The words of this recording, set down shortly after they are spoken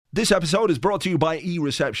This episode is brought to you by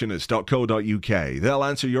ereceptionist.co.uk. They'll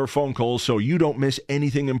answer your phone calls so you don't miss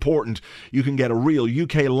anything important. You can get a real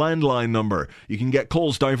UK landline number. You can get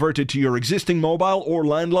calls diverted to your existing mobile or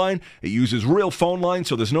landline. It uses real phone lines,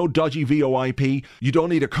 so there's no dodgy VoIP. You don't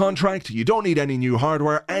need a contract, you don't need any new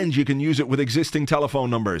hardware, and you can use it with existing telephone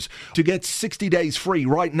numbers. To get 60 days free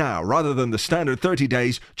right now, rather than the standard 30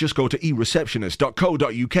 days, just go to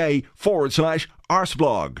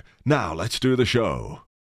ereceptionist.co.uk/arseblog. Now let's do the show.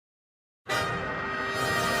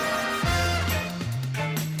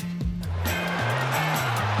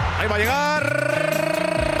 Ahí va a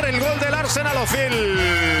llegar el gol del Arsenal.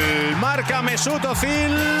 Ozil marca Mesut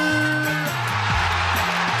Ozil,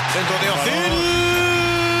 centro de Ozil,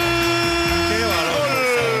 qué gol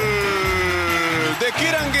de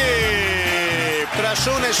Kirangi tras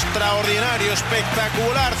un extraordinario,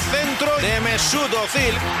 espectacular centro de Mesut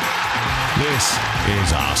Ozil. This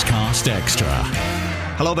is Arsecast Extra.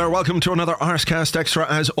 Hello there, welcome to another Arsecast Extra,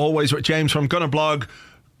 as always with James from Gunnerblog.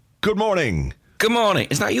 Good morning. Good morning.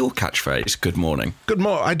 Is that your catchphrase? Good morning. Good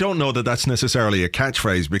morning. I don't know that that's necessarily a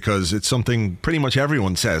catchphrase because it's something pretty much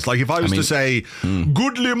everyone says. Like if I was to say,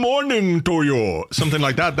 goodly morning to you, something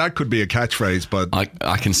like that, that could be a catchphrase. But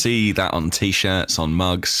I can see that on T-shirts, on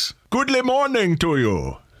mugs. Goodly morning to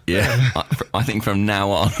you. Yeah, I think from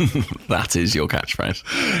now on, that is your catchphrase.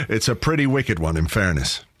 It's a pretty wicked one, in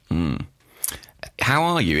fairness. How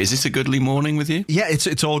are you? Is this a goodly morning with you? Yeah,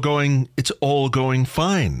 it's all going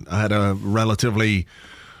fine. I had a relatively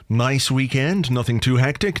nice weekend, nothing too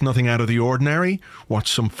hectic, nothing out of the ordinary.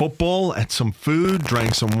 Watched some football, ate some food,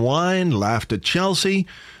 drank some wine, laughed at Chelsea.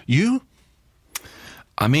 You?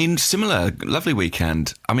 I mean, similar, lovely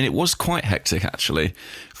weekend. I mean, it was quite hectic actually.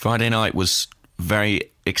 Friday night was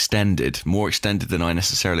very extended, more extended than I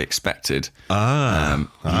necessarily expected.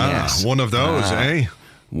 Yes. One of those, eh?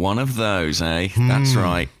 One of those, eh? That's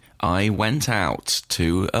right. I went out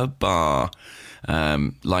to a bar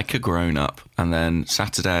like a grown-up, and then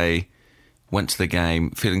Saturday went to the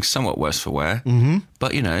game feeling somewhat worse for wear.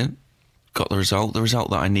 But, you know, got the result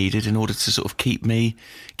that I needed in order to sort of keep me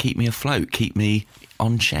afloat, keep me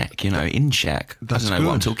on check, you know, in check. That's I don't know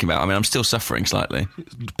what I'm talking about. I mean, I'm still suffering slightly.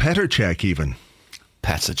 Petr Cech even.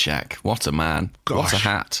 Petr Cech, what a man. Gosh. What a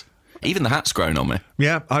hat. Even the hat's grown on me.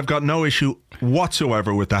 Yeah, I've got no issue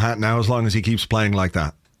whatsoever with the hat now as long as he keeps playing like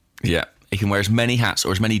that. Yeah, he can wear as many hats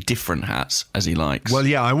or as many different hats as he likes. Well,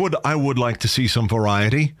 yeah, I would like to see some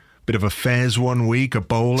variety. Bit of a Fez one week, a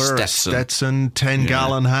bowler, a Stetson,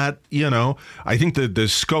 10-gallon hat. You know, I think that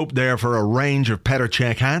there's scope there for a range of Petr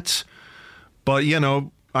Cech hats. But, you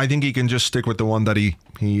know, I think he can just stick with the one that he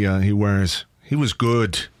wears. He was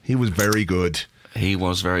good. He was very good. He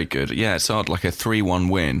was very good. Yeah, it's odd, like a 3-1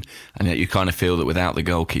 win, and yet you kind of feel that without the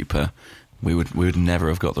goalkeeper, we would never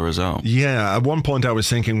have got the result. Yeah, at one point I was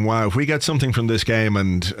thinking, wow, if we get something from this game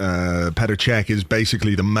and Petr Cech is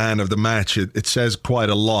basically the man of the match, it says quite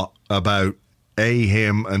a lot about A,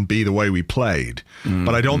 him, and B, the way we played.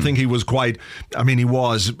 But I don't think he was quite, I mean, he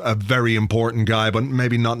was a very important guy, but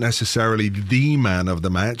maybe not necessarily the man of the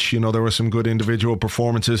match. You know, there were some good individual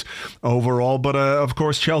performances overall, but of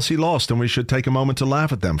course Chelsea lost, and we should take a moment to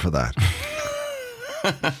laugh at them for that.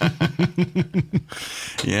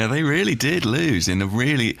 Yeah, they really did lose in a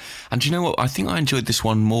really... And do you know what? I think I enjoyed this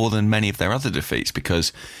one more than many of their other defeats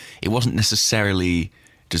because it wasn't necessarily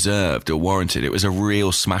deserved or warranted. It was a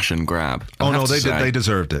real smash and grab. Oh, no, they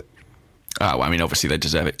deserved it. Oh, well, I mean, obviously they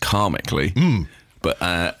deserve it karmically. But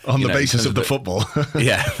on the basis of the football.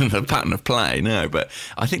 Yeah, the pattern of play, no. But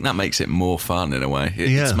I think that makes it more fun in a way.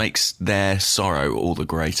 It makes their sorrow all the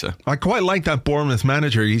greater. I quite like that Bournemouth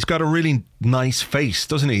manager. He's got a really nice face,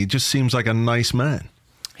 doesn't he? He just seems like a nice man.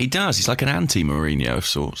 He does. He's like an anti-Mourinho of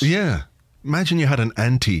sorts. Yeah. Imagine you had an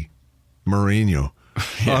anti-Mourinho.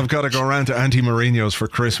 Yeah. I've got to go around to Auntie Mourinho's for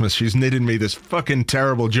Christmas. She's knitted me this fucking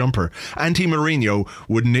terrible jumper. Auntie Mourinho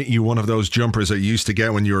would knit you one of those jumpers that you used to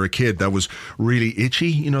get when you were a kid that was really itchy.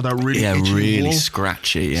 You know, that really itchy really wool?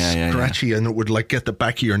 Scratchy. Scratchy, and it would like get the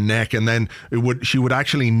back of your neck, and then she would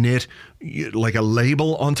actually knit like a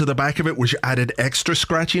label onto the back of it, which added extra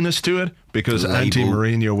scratchiness to it, because Auntie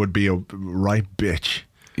Mourinho would be a right bitch.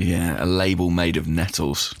 Yeah, a label made of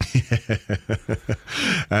nettles.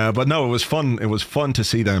 But no, it was fun. It was fun to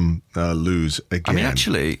see them lose again. I mean,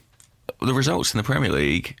 actually, the results in the Premier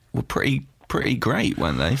League were pretty great,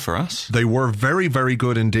 weren't they, for us? They were very, very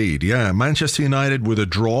good indeed. Yeah, Manchester United with a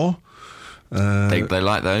draw. They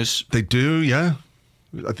like those. They do, yeah.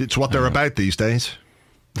 It's what they're about these days.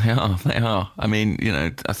 They are. I mean, you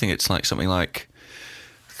know, I think it's like something like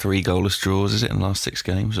 3 goalless draws, is it, in the last 6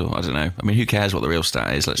 games? Or I don't know. I mean, who cares what the real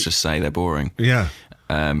stat is? Let's just say they're boring. Yeah.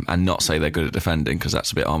 and not say they're good at defending, because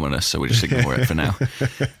that's a bit ominous, so we'll just ignore it for now.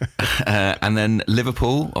 And then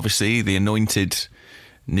Liverpool, obviously the anointed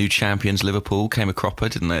new champions. Liverpool came a cropper,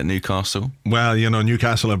 didn't they, at Newcastle? Well,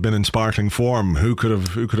 Newcastle have been in sparkling form. Who could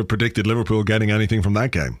have predicted Liverpool getting anything from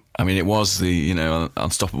that game? I mean, it was the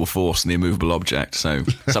unstoppable force and the immovable object, so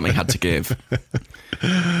something had to give.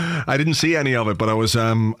 I didn't see any of it, but I was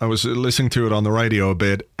listening to it on the radio a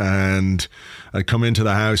bit, and I'd come into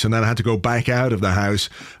the house, and then I had to go back out of the house,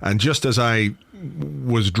 and just as I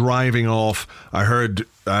was driving off, I heard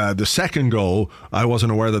the second goal. I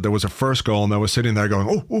wasn't aware that there was a first goal, and I was sitting there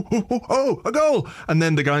going, oh, a goal. And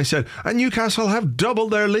then the guy said, and Newcastle have doubled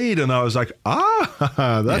their lead. And I was like,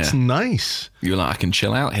 that's nice. You were like, I can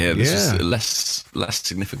chill out here. This is less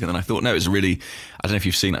significant than I thought. No, it was really, I don't know if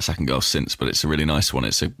you've seen that second goal since, but it's a really nice one.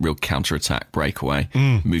 It's a real counter-attack breakaway.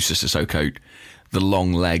 Moussa Sissoko, the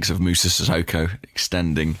long legs of Moussa Sissoko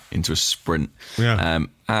extending into a sprint. Yeah.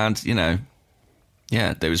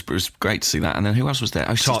 It was great to see that. And then who else was there?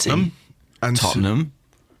 Oh, Tottenham. City. And Tottenham.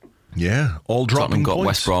 Yeah, all dropping Tottenham got points.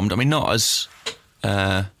 West Brom. I mean, not as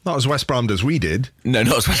West Brom as we did. No,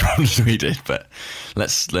 not as West Brom as we did, but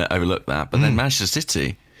let's overlook that. But then Manchester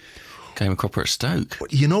City came a cropper at Stoke.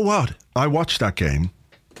 You know what? I watched that game.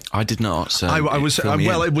 I did not. So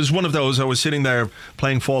it was one of those. I was sitting there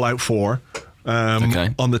playing Fallout 4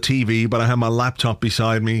 on the TV, but I had my laptop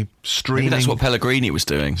beside me streaming. Maybe that's what Pellegrini was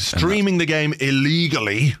doing. Streaming the game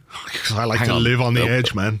illegally, because I like to live on the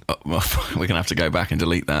edge, man. Well, we're going to have to go back and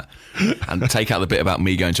delete that and take out the bit about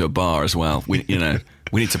me going to a bar as well. We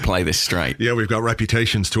need to play this straight. Yeah, we've got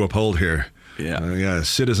reputations to uphold here. Yeah,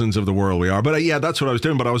 citizens of the world we are. But that's what I was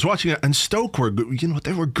doing. But I was watching it, and Stoke were,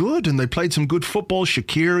 they were good, and they played some good football.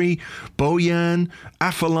 Shaqiri, Bojan,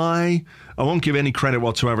 Afellay. I won't give any credit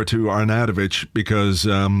whatsoever to Arnautovic, because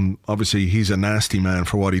obviously he's a nasty man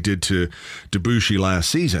for what he did to Debussy last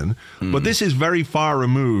season. But this is very far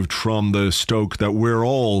removed from the Stoke that we're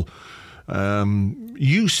all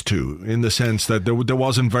used to, in the sense that there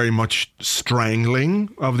wasn't very much strangling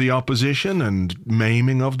of the opposition and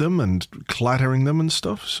maiming of them and clattering them and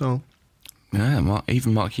stuff. So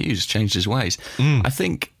even Mark Hughes changed his ways. I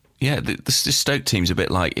think the Stoke team's a bit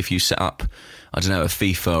like if you set up, I don't know, a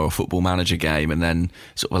FIFA or Football Manager game and then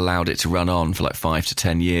sort of allowed it to run on for like 5 to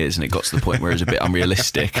 10 years, and it got to the point where it was a bit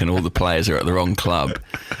unrealistic and all the players are at the wrong club.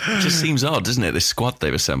 It just seems odd, doesn't it, this squad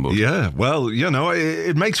they've assembled? Yeah, well,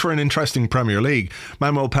 it makes for an interesting Premier League.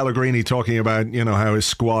 Manuel Pellegrini talking about, how his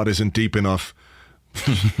squad isn't deep enough.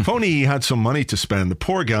 If only he had some money to spend. The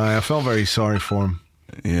poor guy, I felt very sorry for him.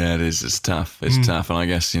 Yeah, it is. It's tough. It's tough. And I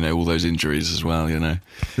guess, all those injuries as well,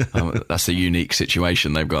 that's a unique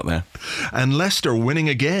situation they've got there. And Leicester winning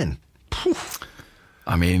again.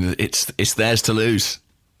 I mean, it's theirs to lose.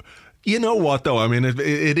 You know what, though? I mean,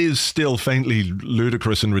 it is still faintly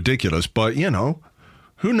ludicrous and ridiculous, but,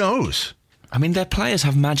 who knows? I mean, their players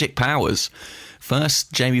have magic powers.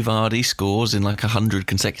 First, Jamie Vardy scores in like 100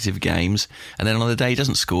 consecutive games, and then on the day he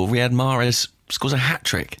doesn't score, Riyad Mahrez scores a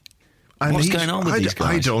hat-trick. What's going on with these guys?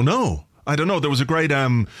 I don't know. There was a great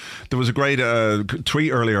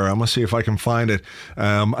tweet earlier. I must see if I can find it.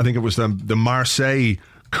 I think it was the Marseille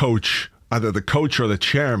coach, either the coach or the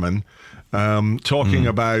chairman, talking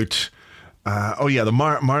about.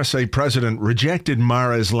 The Marseille president rejected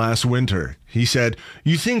Mahrez last winter. He said,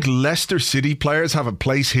 "You think Leicester City players have a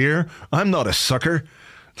place here? I'm not a sucker."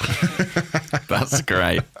 That's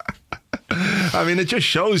great. I mean, it just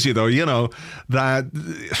shows you, though, that,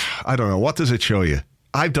 I don't know. What does it show you?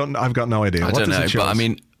 I've got no idea. I don't know, but I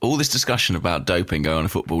mean, all this discussion about doping going on in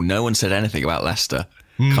football, no one said anything about Leicester.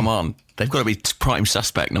 Come on. They've got to be prime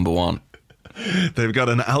suspect number one. They've got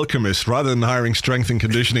an alchemist. Rather than hiring strength and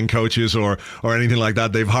conditioning coaches or anything like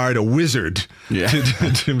that, they've hired a wizard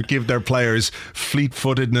to give their players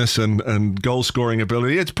fleet-footedness and goal-scoring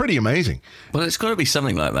ability. It's pretty amazing. Well, it's got to be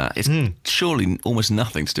something like that. It's surely almost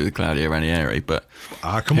nothing to do with Claudio Ranieri, but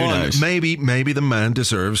come on, knows? Maybe the man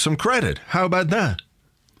deserves some credit. How about that?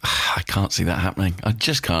 I can't see that happening. I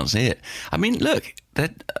just can't see it. I mean, look,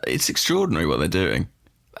 it's extraordinary what they're doing.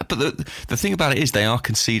 But the thing about it is they are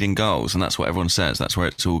conceding goals, and that's what everyone says. That's where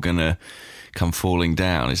it's all going to come falling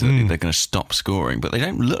down, is that they're going to stop scoring. But they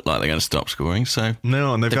don't look like they're going to stop scoring. So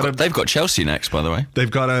no, and they've got Chelsea next, by the way. They've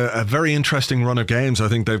got a very interesting run of games. I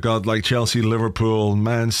think they've got like Chelsea, Liverpool,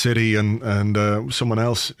 Man City, and someone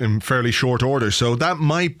else in fairly short order. So that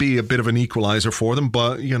might be a bit of an equaliser for them.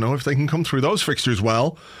 But if they can come through those fixtures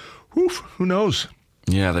well, who knows?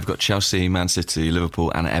 Yeah, they've got Chelsea, Man City,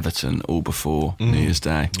 Liverpool and Everton all before New Year's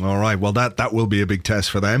Day. All right, well, that will be a big test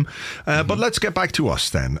for them. But let's get back to us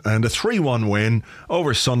then. And a 3-1 win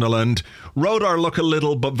over Sunderland. Rode our luck a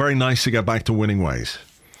little, but very nice to get back to winning ways.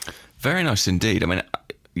 Very nice indeed. I mean,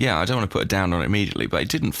 yeah, I don't want to put a down on it immediately, but it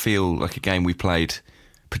didn't feel like a game we played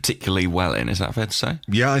particularly well in. Is that fair to say?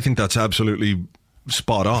 Yeah, I think that's absolutely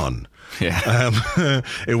spot on. Yeah.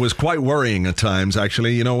 It was quite worrying at times,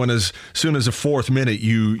 actually. You know, when as soon as the 4th minute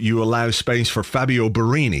you allow space for Fabio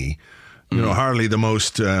Borini, you know, hardly the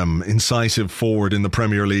most incisive forward in the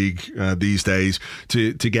Premier League these days,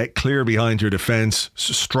 to get clear behind your defence,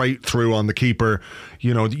 straight through on the keeper.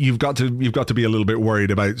 You know, you've got to be a little bit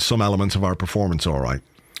worried about some elements of our performance. All right.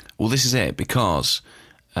 Well, this is it, because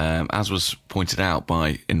as was pointed out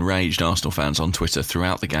by enraged Arsenal fans on Twitter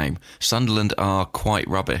throughout the game, Sunderland are quite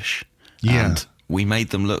rubbish. Yeah. And we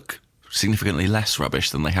made them look significantly less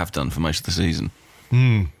rubbish than they have done for most of the season.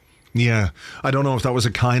 Yeah, I don't know if that was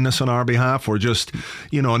a kindness on our behalf or just,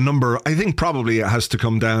 you know, a number. I think probably it has to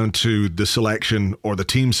come down to the selection or the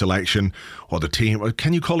team selection or the team.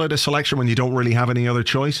 Can you call it a selection when you don't really have any other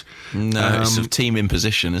choice? No, it's a team in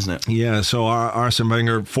position, isn't it? Yeah, so Arsene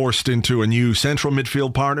Wenger forced into a new central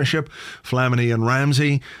midfield partnership, Flamini and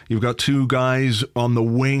Ramsey. You've got 2 guys on the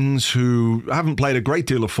wings who haven't played a great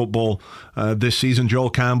deal of football this season,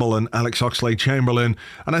 Joel Campbell and Alex Oxlade-Chamberlain.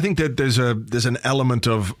 And I think that there's an element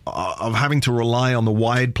of having to rely on the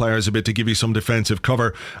wide players a bit to give you some defensive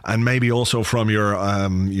cover, and maybe also from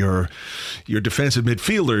your defensive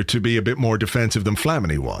midfielder to be a bit more defensive than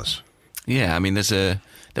Flamini was. Yeah, I mean, there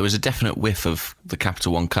was a definite whiff of the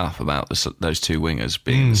Capital One Cup about those 2 wingers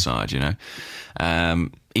being in the side, you know.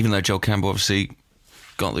 Even though Joel Campbell obviously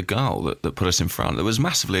got the goal that put us in front, it was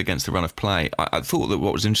massively against the run of play. I thought that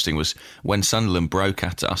what was interesting was when Sunderland broke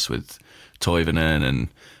at us with Toivonen and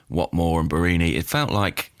Watmore and Borini, it felt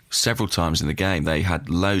like several times in the game they had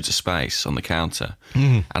loads of space on the counter.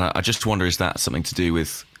 And I just wonder, is that something to do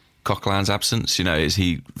with Coquelin's absence? You know, is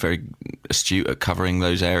he very astute at covering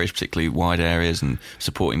those areas, particularly wide areas, and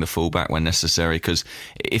supporting the fullback when necessary? Because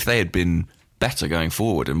if they had been better going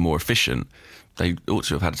forward and more efficient, they ought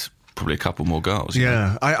to have had probably a couple more goals.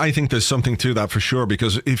 Yeah, I think there's something to that for sure,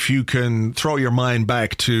 because if you can throw your mind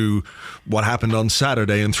back to what happened on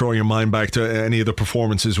Saturday and throw your mind back to any of the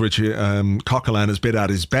performances which Coquelin has been at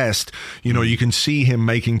his best, you know, you can see him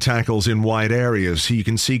making tackles in wide areas. You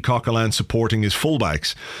can see Coquelin supporting his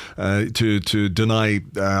fullbacks to deny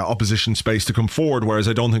opposition space to come forward, whereas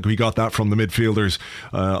I don't think we got that from the midfielders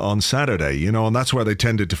on Saturday, you know, and that's where they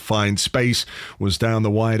tended to find space, was down the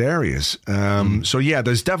wide areas. So yeah,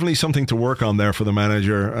 there's definitely something to work on there for the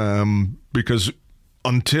manager, because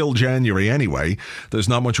until January anyway, there's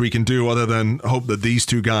not much we can do other than hope that these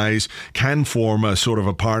 2 guys can form a sort of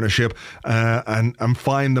a partnership and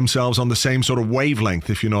find themselves on the same sort of wavelength,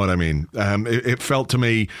 if you know what I mean. It felt to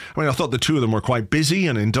me, I thought the 2 of them were quite busy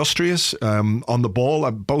and industrious on the ball.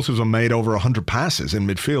 Both of them made over 100 passes in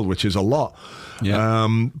midfield, which is a lot. Yeah.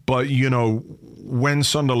 But, you know, when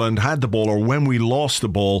Sunderland had the ball or when we lost the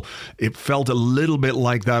ball, it felt a little bit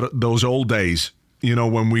like those old days, you know,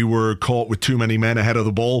 when we were caught with too many men ahead of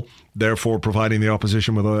the ball, therefore providing the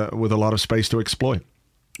opposition with a lot of space to exploit.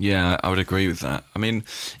 Yeah, I would agree with that. I mean,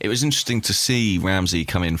 it was interesting to see Ramsey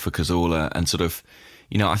come in for Cazorla and sort of,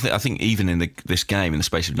 you know, I think even in this game, in the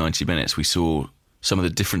space of 90 minutes, we saw some of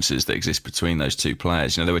the differences that exist between those 2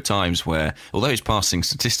 players. You know, there were times where, although his passing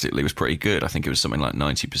statistically was pretty good, I think it was something like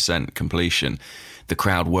 90% completion, the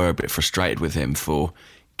crowd were a bit frustrated with him for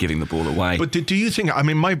giving the ball away. But do you think, I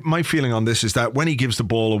mean, my feeling on this is that when he gives the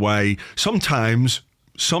ball away, sometimes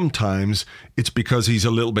it's because he's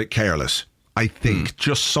a little bit careless. I think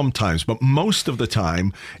just sometimes, but most of the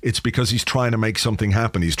time it's because he's trying to make something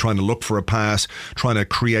happen. He's trying to look for a pass, trying to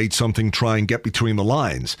create something, try and get between the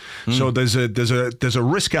lines. So there's a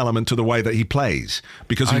risk element to the way that he plays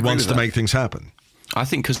because he wants to make things happen. I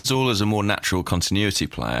think Cazorla's a more natural continuity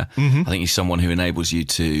player. I think he's someone who enables you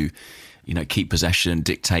to, you know, keep possession,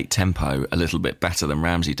 dictate tempo a little bit better than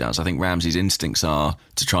Ramsey does. I think Ramsey's instincts are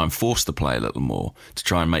to try and force the play a little more, to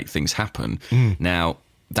try and make things happen. Now,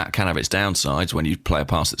 that can have its downsides when you play a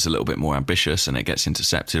pass that's a little bit more ambitious and it gets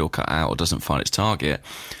intercepted or cut out or doesn't find its target.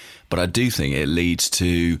 But I do think it leads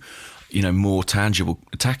to, you know, more tangible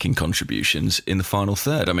attacking contributions in the final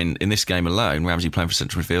third. I mean, in this game alone, Ramsey playing for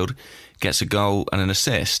central midfield gets a goal and an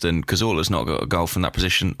assist, and Cazorla's not got a goal from that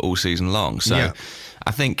position all season long. So yeah.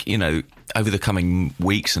 I think, you know, over the coming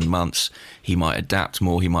weeks and months, he might adapt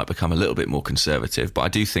more, he might become a little bit more conservative. But I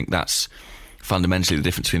do think that's fundamentally the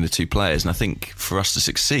difference between the 2 players, and I think for us to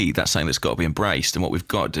succeed, that's something that's got to be embraced. And what we've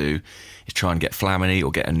got to do is try and get Flamini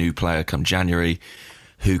or get a new player come January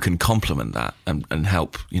who can complement that and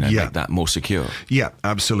help, make that more secure. Yeah,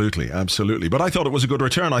 absolutely. But I thought it was a good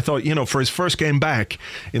return. I thought, for his first game back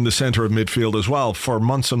in the centre of midfield as well, for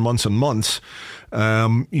months and months and months,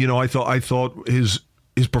 I thought his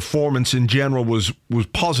performance in general was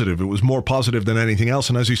positive. It was more positive than anything else.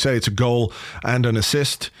 And as you say, it's a goal and an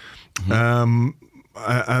assist. Mm-hmm.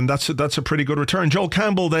 And that's a pretty good return. Joel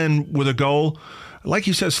Campbell then with a goal, like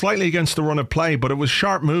you said, slightly against the run of play, but it was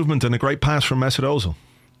sharp movement and a great pass from Mesut Ozil.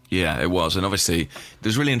 Yeah, it was. And obviously, it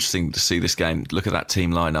was really interesting to see this game. Look at that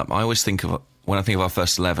team lineup. I always think when I think of our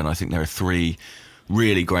first 11, I think there are 3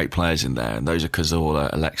 really great players in there. And those are Cazorla,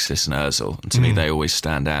 Alexis and Ozil. And to me, they always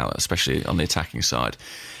stand out, especially on the attacking side.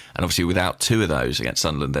 And obviously, without 2 of those against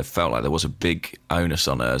Sunderland, there felt like there was a big onus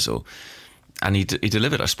on Ozil. And he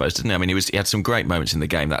delivered, I suppose, didn't he? I mean, he had some great moments in the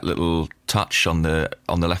game. That little touch on the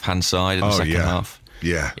left-hand side in the second half.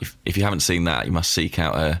 Yeah. If you haven't seen that, you must seek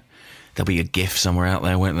out there'll be a GIF somewhere out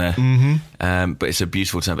there, won't there? Mm-hmm. But it's a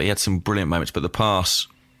beautiful turn. But he had some brilliant moments. But the pass,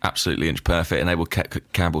 absolutely inch perfect, enabled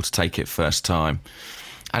Campbell to take it first time.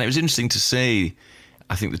 And it was interesting to see,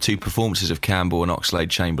 I think, the 2 performances of Campbell and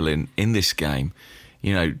Oxlade-Chamberlain in this game.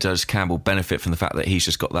 Does Campbell benefit from the fact that he's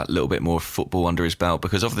just got that little bit more football under his belt?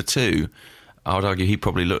 Because of the 2, I would argue he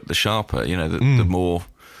probably looked the sharper,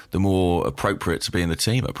 the more appropriate to be in the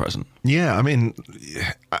team at present. Yeah, I mean,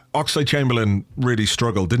 Oxlade-Chamberlain really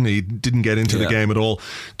struggled, didn't he? Didn't get into the game at all.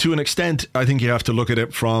 To an extent, I think you have to look at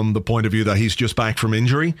it from the point of view that he's just back from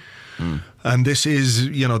injury. And this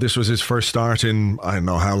was his first start in I don't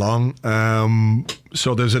know how long.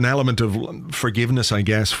 So there's an element of forgiveness, I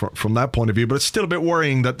guess, from that point of view. But it's still a bit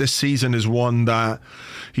worrying that this season is one that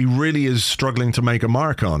he really is struggling to make a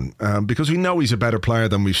mark on. Because we know he's a better player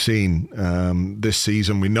than we've seen this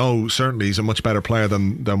season. We know certainly he's a much better player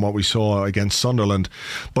than what we saw against Sunderland.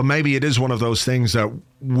 But maybe it is one of those things that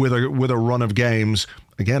with a run of games,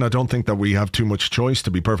 again, I don't think that we have too much choice,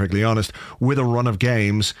 to be perfectly honest. With a run of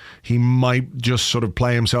games, he might just sort of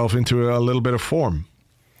play himself into a little bit of form.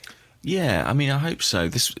 Yeah, I mean, I hope so.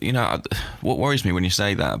 This, what worries me when you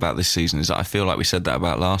say that about this season is that I feel like we said that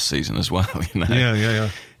about last season as well. Yeah.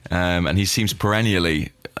 And he seems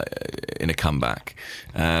perennially in a comeback.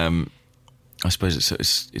 I suppose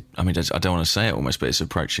I don't want to say it almost, but it's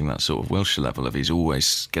approaching that sort of Wilshere level of he's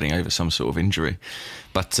always getting over some sort of injury.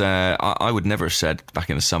 But I would never have said back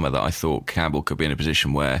in the summer that I thought Campbell could be in a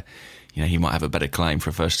position where he might have a better claim for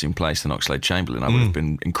a first-team place than Oxlade-Chamberlain. I would have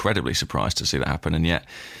been incredibly surprised to see that happen, and yet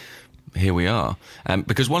here we are.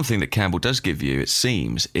 Because one thing that Campbell does give you, it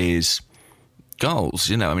seems, is goals.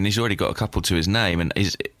 He's already got a couple to his name, and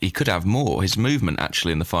he could have more. His movement,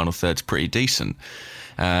 actually, in the final third's pretty decent.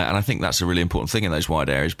 And I think that's a really important thing in those wide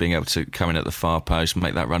areas, being able to come in at the far post,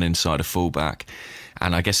 make that run inside a fullback.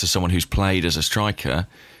 And I guess as someone who's played as a striker,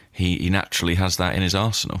 he naturally has that in his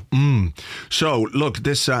arsenal. So, look,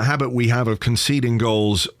 this habit we have of conceding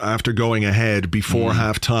goals after going ahead before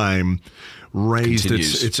half-time raised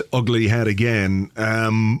its ugly head again.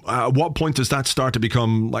 At what point does that start to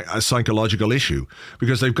become like a psychological issue?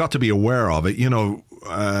 Because they've got to be aware of it.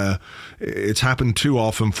 It's happened too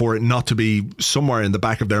often for it not to be somewhere in the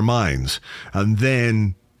back of their minds. And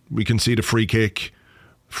then we concede a free kick.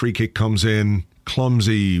 Free kick comes in.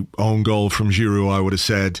 Clumsy own goal from Giroud, I would have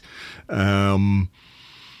said. Yeah,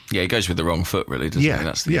 he goes with the wrong foot, really, doesn't he?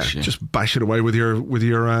 That's the issue. Just bash it away with your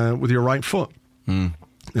right foot.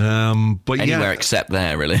 But anywhere except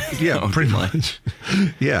there, really. Yeah, pretty much.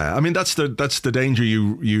 Yeah, I mean that's the danger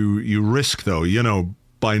you risk, though.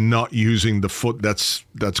 By not using the foot that's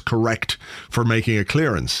correct for making a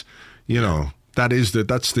clearance.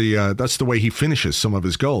 That's the way he finishes some of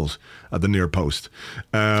his goals at the near post.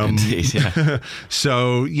 Indeed, yeah.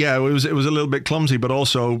 So yeah, it was a little bit clumsy, but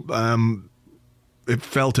also it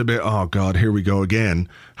felt a bit, oh God, here we go again.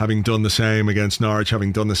 Having done the same against Norwich,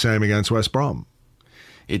 having done the same against West Brom.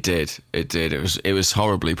 It did. It was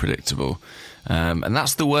horribly predictable. And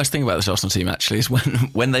that's the worst thing about this Arsenal team, actually, is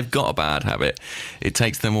when they've got a bad habit, it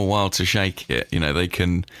takes them a while to shake it. They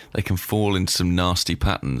can fall into some nasty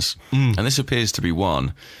patterns, and this appears to be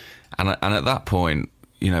one. And at that point,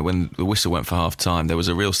 when the whistle went for half time, there was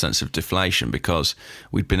a real sense of deflation because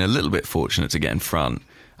we'd been a little bit fortunate to get in front,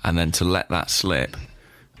 and then to let that slip.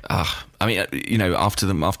 After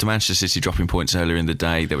Manchester City dropping points earlier in the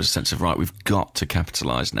day, there was a sense of, right, we've got to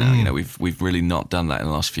capitalise now. We've really not done that in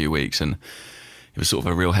the last few weeks, and it was sort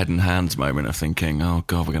of a real head and hands moment of thinking, oh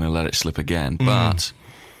God, we're going to let it slip again. But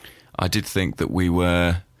I did think that we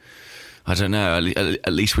were, I don't know,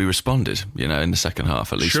 at least we responded, in the second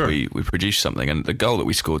half. At least we produced something, and the goal that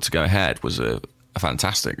we scored to go ahead was a a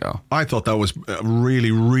fantastic goal. I thought that was a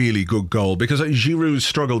really, really good goal because Giroud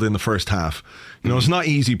struggled in the first half. It's not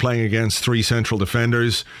easy playing against three central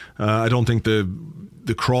defenders. I don't think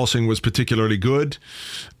the crossing was particularly good.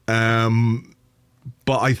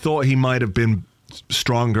 But I thought he might have been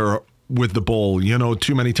stronger with the ball.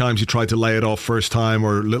 Too many times he tried to lay it off first time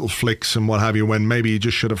or little flicks and what have you, when maybe he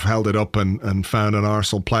just should have held it up and found an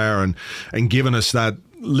Arsenal player and given us that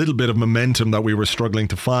little bit of momentum that we were struggling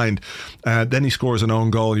to find. Then he scores an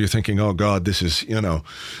own goal. You're thinking, oh God, this is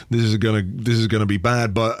gonna be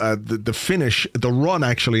bad. But the finish, the run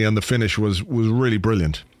actually, and the finish was really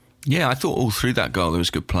brilliant. Yeah, I thought all through that goal there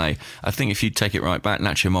was good play. I think if you take it right back,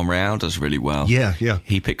 Nacho Monreal does really well. Yeah.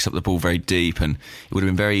 He picks up the ball very deep, and it would have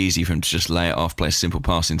been very easy for him to just lay it off, play a simple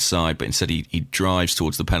pass inside, but instead he drives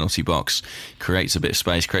towards the penalty box, creates a bit of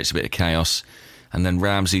space, creates a bit of chaos. And then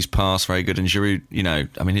Ramsey's pass, very good. And Giroud,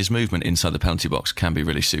 his movement inside the penalty box can be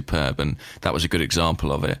really superb. And that was a good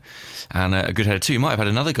example of it. And a good header too. He might have had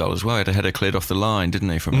another goal as well. He had a header cleared off the line, didn't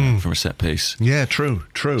he, from a set piece? Yeah, true.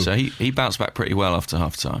 So he bounced back pretty well after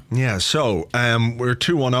half time. Yeah, so we're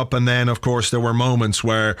 2-1 up. And then, of course, there were moments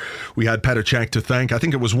where we had Petr Cech to thank. I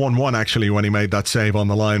think it was 1-1, actually, when he made that save on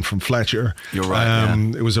the line from Fletcher. You're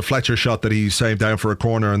right, It was a Fletcher shot that he saved out for a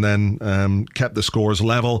corner and then kept the scores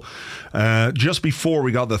level. Just before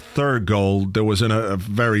we got the third goal, there was a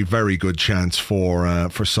very, very good chance for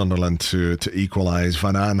Sunderland to equalise.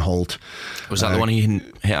 Van Aanholt. Was that the one he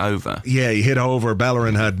hit over? Yeah, he hit over.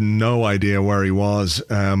 Bellerin had no idea where he was.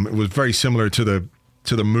 It was very similar to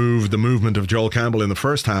the movement of Joel Campbell in the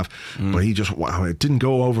first half, but it didn't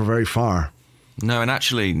go over very far. No, and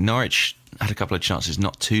actually Norwich had a couple of chances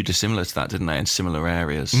not too dissimilar to that, didn't they, in similar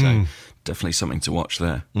areas? So definitely something to watch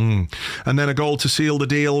there. And then a goal to seal the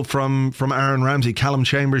deal from Aaron Ramsey. Callum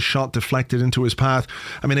Chambers' shot deflected into his path.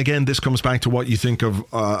 I mean, again, this comes back to what you think of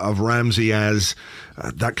Ramsey as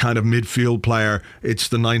that kind of midfield player. It's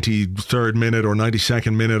the 93rd minute or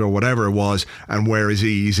 92nd minute or whatever it was, and where is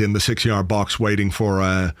he? He's in the 6-yard box waiting for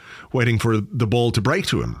the ball to break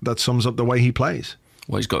to him. That sums up the way he plays.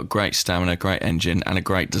 Well, he's got great stamina, great engine, and a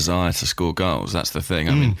great desire to score goals. That's the thing.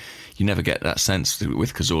 I mean, you never get that sense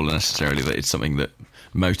with Cazorla necessarily that it's something that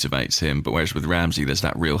motivates him. But whereas with Ramsey, there's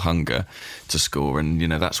that real hunger to score, and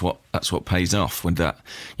that's what pays off. When that,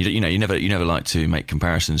 you never like to make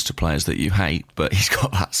comparisons to players that you hate, but he's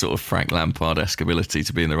got that sort of Frank Lampard-esque ability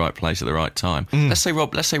to be in the right place at the right time. Let's say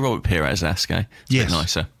Robert Pires-esque. It's a bit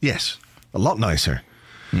nicer. Yes, a lot nicer.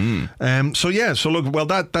 So look, well,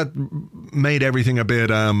 that made everything a bit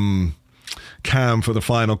calm for the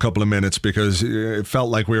final couple of minutes because it felt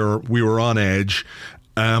like we were on edge.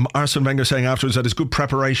 Arsene Wenger saying afterwards that it's good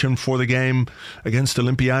preparation for the game against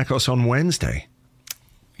Olympiacos on Wednesday.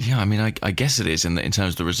 Yeah, I mean, I guess it is in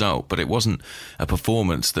terms of the result, but it wasn't a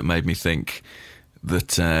performance that made me think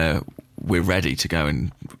that we're ready to go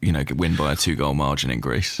and win by a 2-goal margin in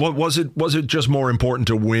Greece. Well, was it just more important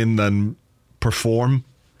to win than perform?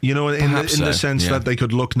 In the sense that they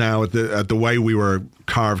could look now at the way we were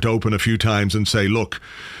carved open a few times and say, look,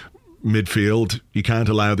 midfield, you can't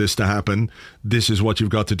allow this to happen. This is what you've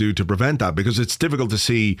got to do to prevent that, because it's difficult to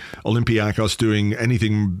see Olympiacos doing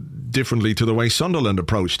anything differently to the way Sunderland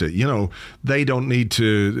approached it. They don't need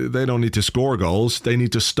to score goals. They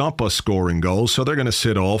need to stop us scoring goals. So they're going to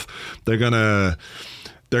sit off. They're going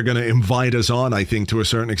to invite us on, I think, to a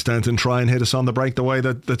certain extent, and try and hit us on the break the way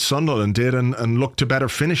that Sunderland did and look to better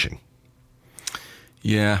finishing.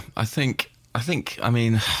 Yeah, I think, I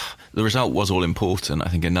mean, the result was all important. I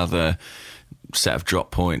think another set of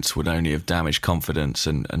drop points would only have damaged confidence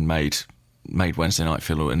and made Wednesday night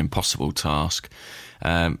feel an impossible task.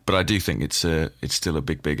 But I do think it's still a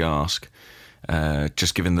big ask.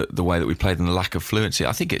 Just given the way that we played and the lack of fluency,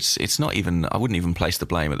 I think it's not even. I wouldn't even place the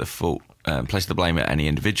blame at the fault. Place the blame at any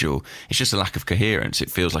individual. It's just a lack of coherence.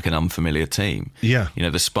 It feels like an unfamiliar team. Yeah,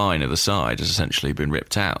 the spine of the side has essentially been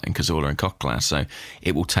ripped out in Cazorla and Coquelin, so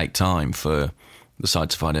it will take time for the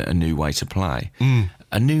side to find a new way to play,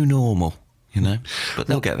 a new normal. But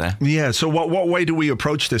they'll get there. Yeah, so what way do we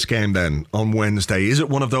approach this game then on Wednesday? Is it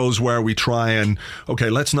one of those where we try and,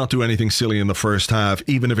 okay, let's not do anything silly in the first half,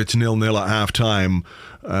 even if it's 0-0 at half time,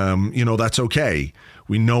 that's okay.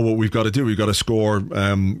 We know what we've got to do. We've got to score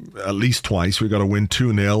at least twice. We've got to win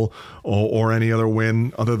 2-0 or any other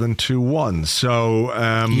win other than 2-1. So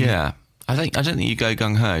yeah, I don't think you go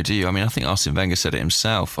gung-ho, do you? I mean, I think Arsene Wenger said it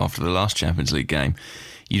himself after the last Champions League game.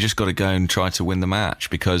 You just got to go and try to win the match,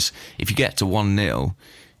 because if you get to 1-0,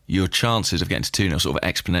 your chances of getting to 2-0 sort of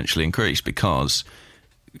exponentially increase, because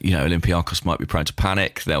Olympiacos might be prone to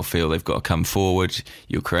panic. They'll feel they've got to come forward.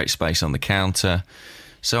 You'll create space on the counter.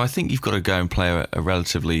 So I think you've got to go and play a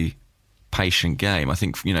relatively patient game. I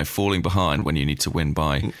think, falling behind when you need to win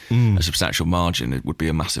by a substantial margin, it would be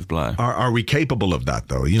a massive blow. Are we capable of that,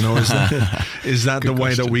 though? Is that the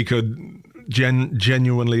way that we could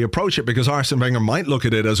genuinely approach it? Because Arsene Wenger might look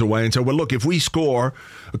at it as a way and say, well, look, if we score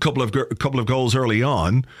a couple of goals early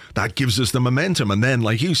on, that gives us the momentum, and then,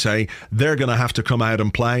 like you say, they're going to have to come out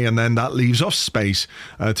and play, and then that leaves us space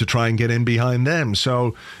to try and get in behind them.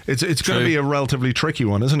 So it's going to be a relatively tricky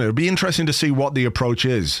one, isn't it? It'll be interesting to see what the approach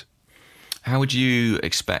is. How would you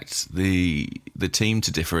expect the team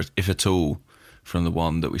to differ, if at all, from the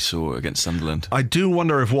one that we saw against Sunderland? I do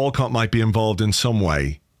wonder if Walcott might be involved in some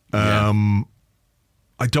way.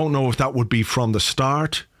 I don't know if that would be from the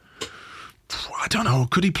start. I don't know.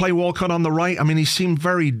 Could he play Walcott on the right? I mean, he seemed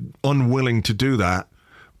very unwilling to do that.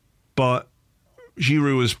 But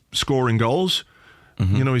Giroud is scoring goals.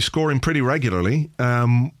 Mm-hmm. He's scoring pretty regularly.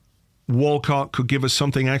 Walcott could give us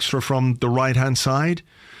something extra from the right-hand side.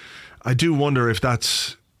 I do wonder if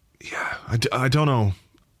that's... Yeah, I don't know.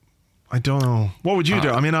 What would you do?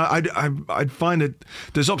 I mean, I'd find it...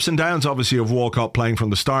 There's ups and downs, obviously, of Walcott playing from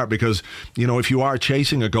the start because, if you are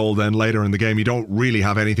chasing a goal then later in the game, you don't really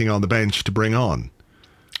have anything on the bench to bring on.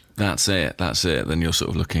 That's it. Then you're sort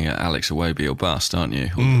of looking at Alex Iwobi or bust, aren't you?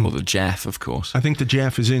 Or the Jeff, of course. I think the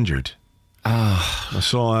Jeff is injured. I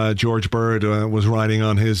saw George Bird was writing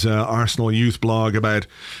on his Arsenal youth blog about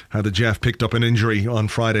how the Jeff picked up an injury on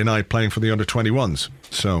Friday night playing for the under-21s.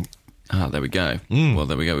 So... there we go. Well,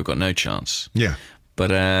 there we go. We've got no chance. Yeah. But,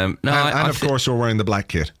 no... of course, we're wearing the black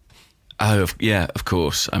kit. Oh, yeah, of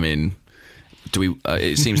course. I mean, do we...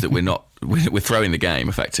 it seems that we're not... We're throwing the game,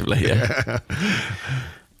 effectively. Yeah.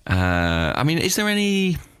 I mean, is there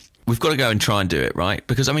any... We've got to go and try and do it, right?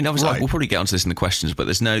 Because, I mean, obviously, we'll probably get onto this in the questions, but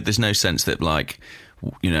there's no sense that, like,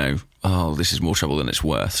 this is more trouble than it's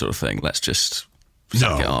worth sort of thing. Let's just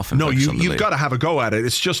suck it off and focus on the you've league. got to have a go at it.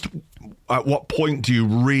 It's just... At what point do you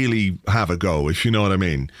really have a go, if you know what I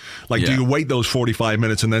mean? Like, do you wait those 45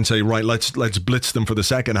 minutes and then say, right, let's blitz them for the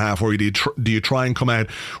second half, or do you try and come out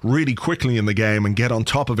really quickly in the game and get on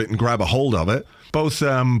top of it and grab a hold of it? Both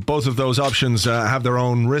of those options have their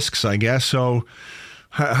own risks, I guess. So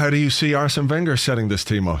how do you see Arsene Wenger setting this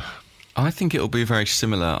team up? I think it'll be very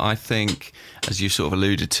similar. I think, as you sort of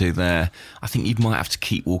alluded to there, I think you might have to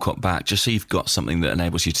keep Walcott back just so you've got something that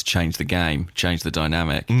enables you to change the game, change the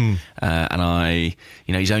dynamic. And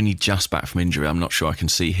he's only just back from injury. I'm not sure I can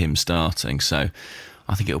see him starting. So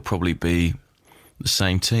I think it'll probably be the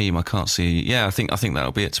same team. I can't see... Yeah, I think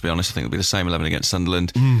that'll be it, to be honest. I think it'll be the same 11 against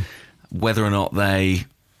Sunderland. Whether or not maybe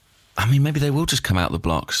they will just come out the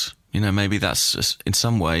blocks. Maybe that's just, in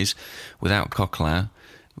some ways, without Coquelin,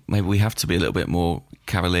 maybe we have to be a little bit more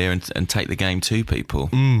cavalier and take the game to people.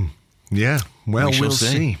 Yeah, well, we'll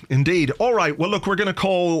see. Indeed. All right, well, look, we're going to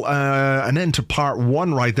call an end to part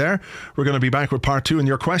one right there. We're going to be back with part two and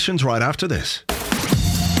your questions right after this.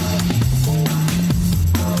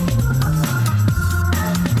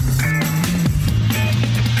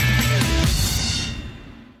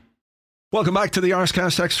 Welcome back to the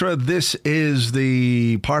Arsecast Extra. This is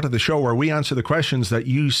the part of the show where we answer the questions that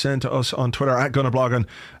you sent to us on Twitter at Gunnerblog and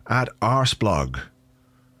at Arseblog.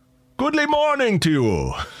 Goodly morning to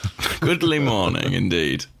you. Goodly morning,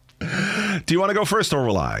 indeed. Do you want to go first or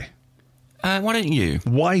will I? Why don't you?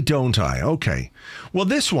 Why don't I? Okay. Well,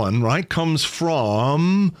 this one, right, comes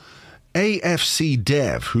from AFC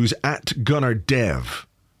Dev, who's at Gunner Dev.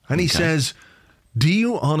 And he says... Do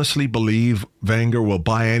you honestly believe Wenger will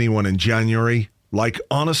buy anyone in January? Like,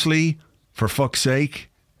 honestly, for fuck's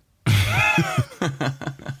sake?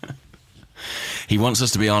 He wants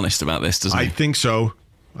us to be honest about this, doesn't he? I think so.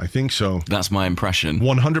 That's my impression.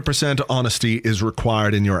 100% honesty is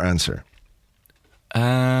required in your answer. Do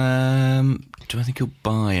I think he'll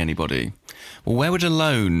buy anybody? Well, where would a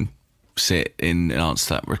loan sit in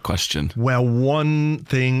answer to that question? Well, one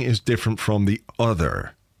thing is different from the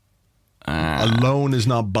other. A loan is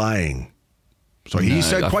not buying. So he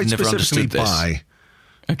said quite specifically buy.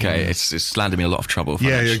 Okay, it's landed me a lot of trouble.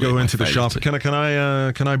 Yeah, you go into the shop. Can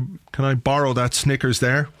I borrow that Snickers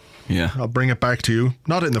there? Yeah, I'll bring it back to you.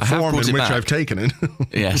 Not in the form in which I've taken it.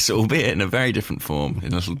 Yes, albeit in a very different form,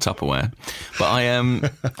 in a little Tupperware. But I don't know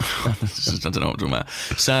what I'm talking about.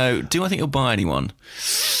 So, do I think he'll buy anyone?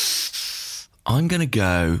 I'm going to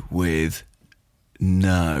go with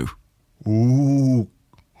no. Ooh.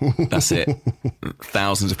 That's it.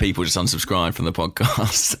 Thousands of people just unsubscribed from the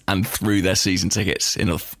podcast and threw their season tickets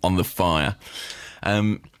on the fire.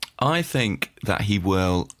 I think that he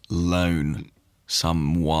will loan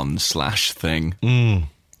someone/thing.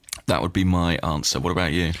 That would be my answer. What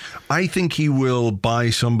about you? I think he will buy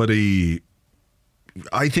somebody.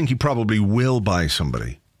 I think he probably will buy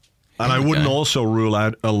somebody. And I wouldn't also rule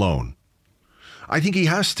out a loan. I think he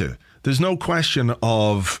has to. There's no question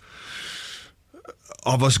of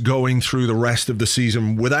us going through the rest of the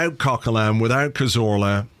season without Coquelin, without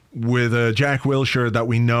Cazorla, with Jack Wilshere that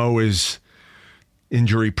we know is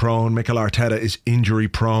injury prone. Mikel Arteta is injury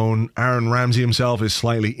prone. Aaron Ramsey himself is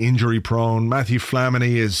slightly injury prone. Matthew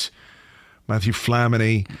Flamini.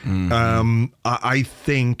 I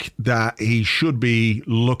think that he should be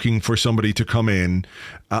looking for somebody to come in.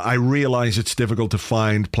 I realise it's difficult to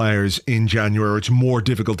find players in January. It's more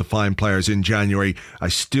difficult to find players in January. I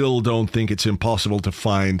still don't think it's impossible to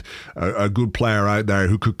find a good player out there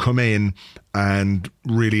who could come in and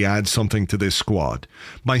really add something to this squad.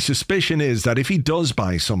 My suspicion is that if he does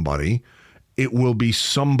buy somebody, it will be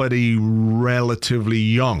somebody relatively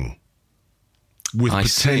young with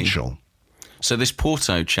potential. See. So this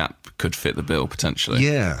Porto chap could fit the bill, potentially.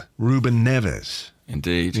 Yeah, Ruben Neves.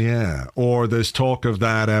 Indeed. Yeah, or there's talk of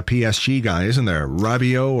that PSG guy, isn't there?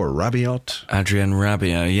 Rabiot? Adrien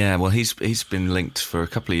Rabiot, yeah. Well, he's been linked for a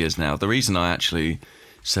couple of years now. The reason I actually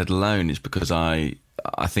said loan is because I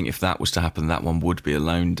think if that was to happen, that one would be a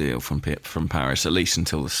loan deal from Paris, at least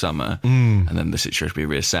until the summer, and then the situation will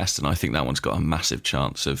be reassessed, and I think that one's got a massive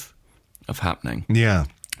chance of happening. Yeah.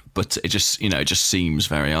 But it just seems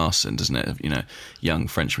very Arsene, doesn't it? Young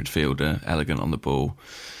French midfielder, elegant on the ball.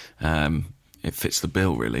 It fits the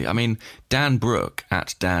bill, really. I mean, Dan Brook,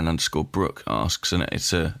 at Dan_Brook, asks, and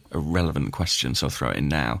it's a relevant question, so I'll throw it in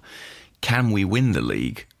now. Can we win the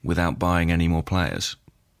league without buying any more players?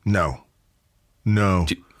 No.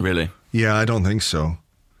 Really? Yeah, I don't think so.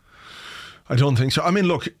 I mean,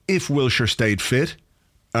 look, if Wilshere stayed fit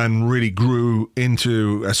and really grew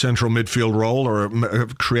into a central midfield role or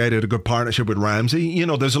created a good partnership with Ramsey,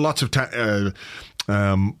 there's lots of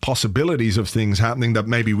possibilities of things happening that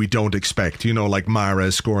maybe we don't expect, like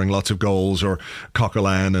Mahrez scoring lots of goals or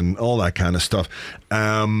Coquelin and all that kind of stuff.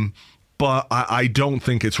 But I don't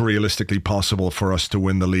think it's realistically possible for us to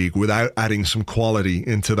win the league without adding some quality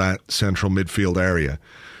into that central midfield area.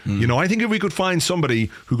 I think if we could find somebody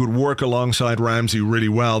who could work alongside Ramsey really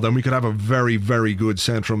well, then we could have a very, very good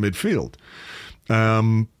central midfield.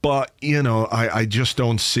 But, I just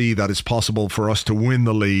don't see that it's possible for us to win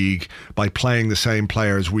the league by playing the same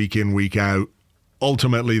players week in, week out.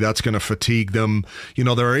 Ultimately, that's going to fatigue them. There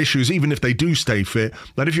are issues, even if they do stay fit,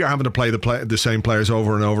 that if you're having to play the same players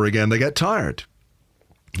over and over again, they get tired.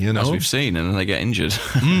 As we've seen, and then they get injured.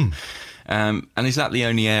 And is that the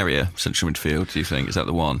only area, central midfield, do you think? Is that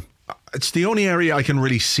the one? It's the only area I can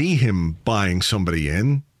really see him buying somebody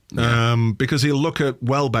in. Yeah. Because he'll look at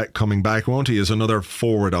Welbeck coming back, won't he, as another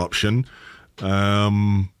forward option.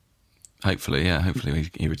 Hopefully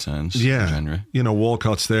he returns in January.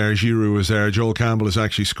 Walcott's there, Giroud is there, Joel Campbell is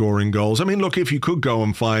actually scoring goals. I mean, look, if you could go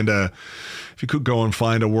and find a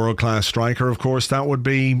world-class striker, of course, that would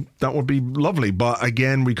be lovely. But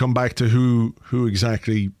again, we come back to who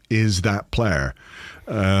exactly is that player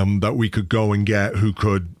that we could go and get who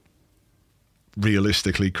could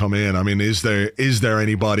realistically come in. I mean, is there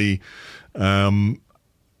anybody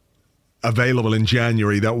available in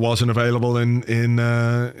January that wasn't available in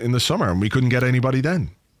the summer, and we couldn't get anybody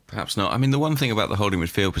then? Perhaps not. I mean, the one thing about the holding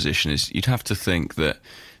midfield position is you'd have to think that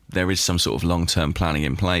there is some sort of long-term planning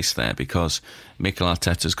in place there, because Mikel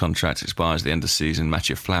Arteta's contract expires at the end of the season,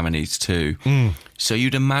 Mathieu Flamini's too. So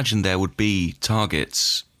you'd imagine there would be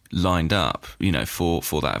targets lined up,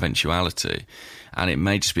 for that eventuality. And it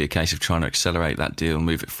may just be a case of trying to accelerate that deal and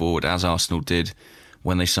move it forward, as Arsenal did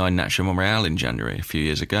when they signed Nacho Monreal in January a few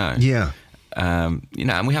years ago. Yeah. And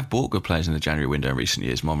we have bought good players in the January window in recent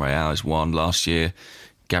years. Monreal is one. Last year,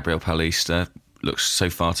 Gabriel Paulista looks so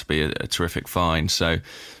far to be a terrific find. So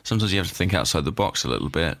sometimes you have to think outside the box a little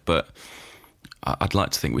bit. But I'd like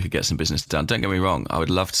to think we could get some business done. Don't get me wrong. I would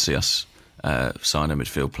love to see us sign a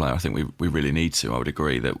midfield player. I think we really need to. I would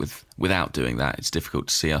agree that without doing that, it's difficult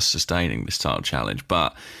to see us sustaining this title challenge.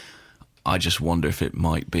 But I just wonder if it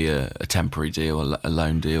might be a temporary deal, a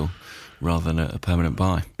loan deal, rather than a permanent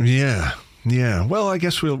buy. Yeah. Well, I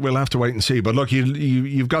guess we'll have to wait and see. But look,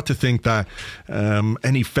 you've got to think that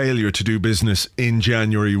any failure to do business in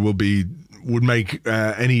January would make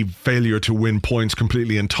any failure to win points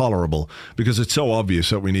completely intolerable, because it's so obvious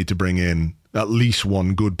that we need to bring in at least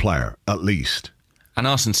one good player, at least. And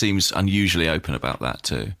Arsene seems unusually open about that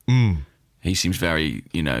too. He seems very,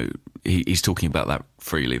 he's talking about that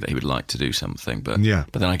freely, that he would like to do something. But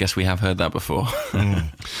then I guess we have heard that before.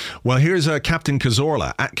 Well, here's Captain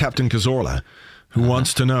Cazorla, at Captain Cazorla, who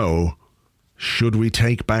wants to know, should we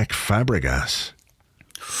take back Fabregas?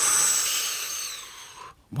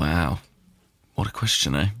 Wow. What a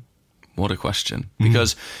question, eh? What a question.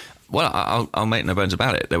 Because Well, I'll make no bones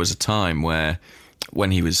about it. There was a time where,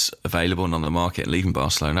 when he was available and on the market and leaving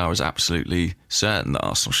Barcelona, I was absolutely certain that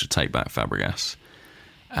Arsenal should take back Fabregas.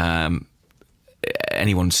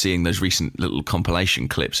 Anyone seeing those recent little compilation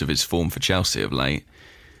clips of his form for Chelsea of late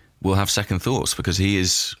will have second thoughts, because he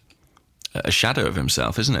is a shadow of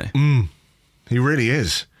himself, isn't he? He really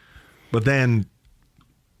is. But then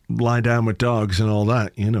lie down with dogs and all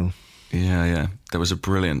that, you know. Yeah. There was a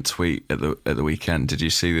brilliant tweet at the weekend. Did you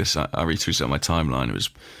see this? I retweeted it on my timeline. It was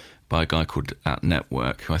by a guy called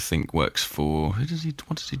 @Network, who I think works for... What does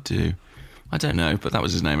he do? I don't know, but that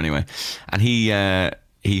was his name anyway. And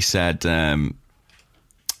he said, the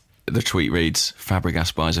tweet reads,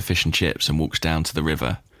 Fabregas buys a fish and chips and walks down to the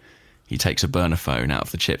river. He takes a burner phone out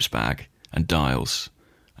of the chips bag and dials.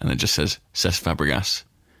 And then just says Fabregas,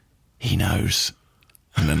 he knows.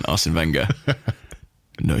 And then Arsene Wenger,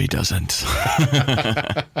 no, he doesn't.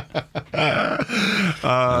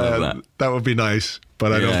 That would be nice,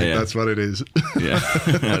 but I don't think that's what it is. Yeah,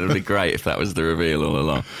 it would be great if that was the reveal all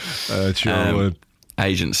along. It sure would.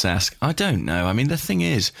 Agent Sask, I don't know. I mean, the thing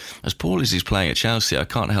is, as poorly as he's playing at Chelsea, I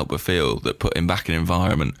can't help but feel that put him back in an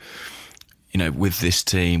environment, you know, with this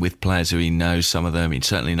team, with players who he knows, some of them, he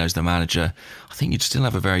certainly knows the manager, I think you'd still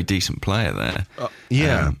have a very decent player there.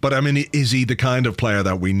 But I mean, is he the kind of player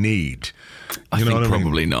that we need? I think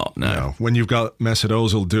probably not, no. When you've got Mesut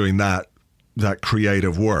Ozil doing that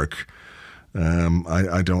creative work,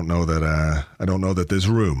 I don't know that there's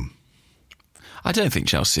room. I don't think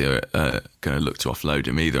Chelsea are going to look to offload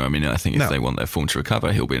him either. I mean, I think if they want their form to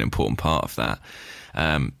recover, he'll be an important part of that.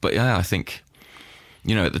 But yeah, I think,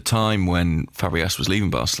 you know, at the time when Fabregas was leaving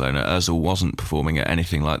Barcelona, Ozil wasn't performing at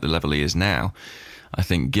anything like the level he is now. I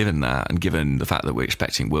think given that, and given the fact that we're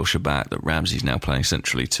expecting Wilshere back, that Ramsey's now playing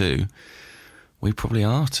centrally too, we probably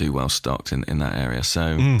are too well stocked in that area.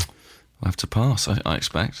 So we'll have to pass, I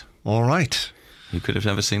expect. All right. Who could have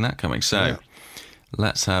ever seen that coming? So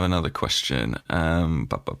let's have another question. My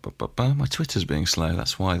Twitter's being slow.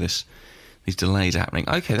 That's why these delays are happening.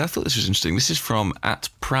 Okay, I thought this was interesting. This is from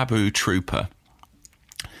 @PrabuTrooper.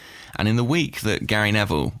 And in the week that Gary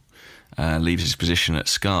Neville leaves his position at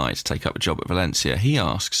Sky to take up a job at Valencia, he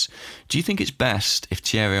asks, do you think it's best if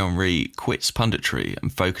Thierry Henry quits punditry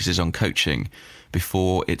and focuses on coaching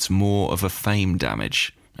before it's more of a fame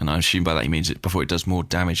damage? And I assume by that he means it before it does more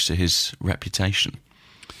damage to his reputation.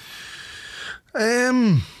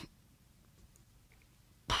 I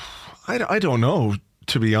don't know,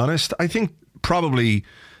 to be honest. I think probably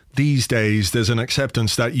these days there's an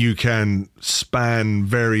acceptance that you can span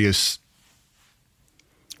various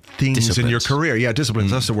things in your career. Yeah,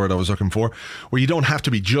 disciplines, that's the word I was looking for. Where you don't have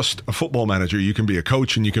to be just a football manager. You can be a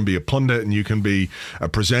coach, and you can be a pundit, and you can be a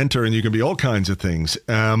presenter, and you can be all kinds of things.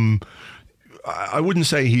 I wouldn't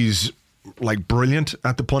say he's like brilliant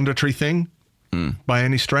at the punditry thing by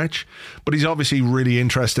any stretch, but he's obviously really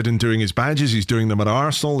interested in doing his badges. He's doing them at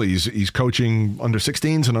Arsenal. He's coaching under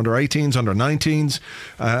 16s and under 18s, under 19s,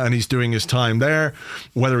 and he's doing his time there.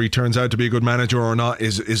 Whether he turns out to be a good manager or not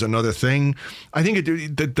is another thing. I think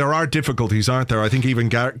there are difficulties, aren't there? I think even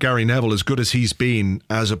Gary Neville, as good as he's been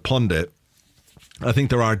as a pundit, I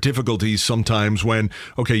think there are difficulties sometimes when,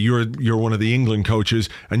 okay, you're one of the England coaches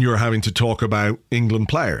and you're having to talk about England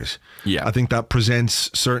players. Yeah, I think that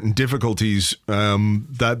presents certain difficulties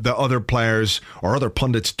that the other players or other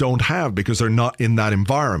pundits don't have because they're not in that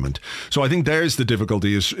environment. So I think there's the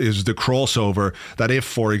difficulty is the crossover that if,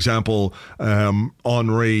 for example,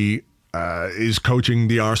 Henry is coaching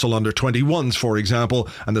the Arsenal under 21s, for example,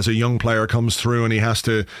 and there's a young player comes through and he has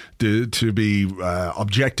to be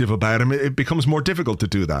objective about him, it becomes more difficult to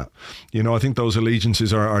do that. You know, I think those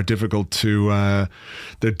allegiances are difficult to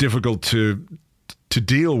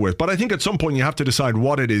deal with. But I think at some point you have to decide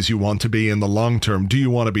what it is you want to be in the long term. Do you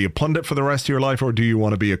want to be a pundit for the rest of your life, or do you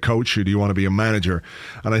want to be a coach, or do you want to be a manager?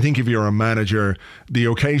 And I think if you're a manager, the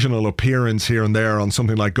occasional appearance here and there on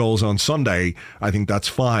something like Goals on Sunday, I think that's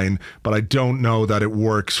fine. But I don't know that it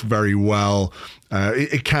works very well.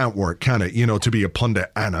 It can't work, can it? You know, to be a pundit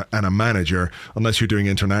and a manager, unless you're doing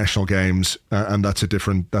international games, and that's a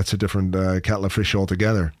different kettle of fish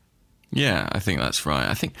altogether. Yeah, I think that's right.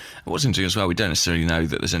 I think what's interesting as well, we don't necessarily know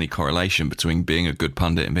that there's any correlation between being a good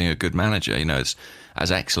pundit and being a good manager. You know,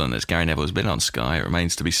 as excellent as Gary Neville has been on Sky, it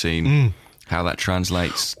remains to be seen how that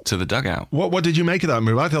translates to the dugout. What did you make of that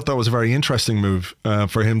move? I thought that was a very interesting move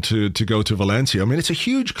for him to go to Valencia. I mean, it's a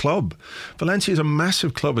huge club. Valencia is a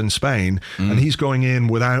massive club in Spain, and he's going in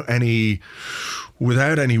without any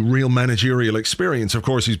real managerial experience. Of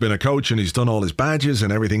course, he's been a coach and he's done all his badges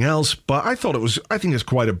and everything else, but I think it's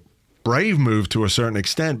quite a brave move to a certain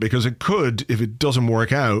extent, because it could, if it doesn't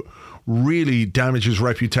work out, really damage his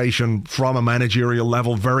reputation from a managerial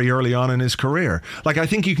level very early on in his career. Like, I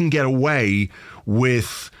think you can get away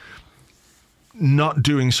with not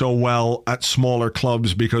doing so well at smaller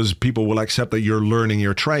clubs because people will accept that you're learning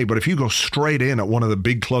your trade. But if you go straight in at one of the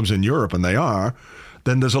big clubs in Europe, and they are,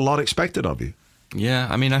 then there's a lot expected of you. Yeah,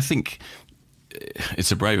 I mean, I think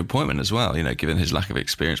it's a brave appointment as well, you know, given his lack of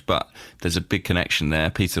experience. But there's a big connection there.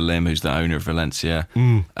 Peter Lim, who's the owner of Valencia,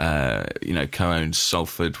 you know, co-owns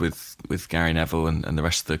Salford with Gary Neville and the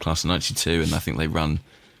rest of the class of '92, and I think they run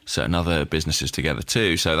certain other businesses together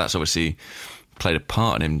too. So that's obviously played a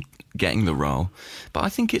part in him getting the role. But I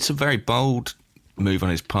think it's a very bold move on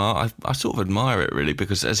his part. I sort of admire it, really,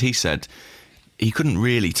 because, as he said, he couldn't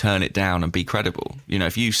really turn it down and be credible. You know,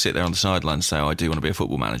 if you sit there on the sideline and say, I do want to be a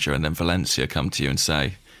football manager, and then Valencia come to you and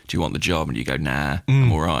say, do you want the job? And you go, nah,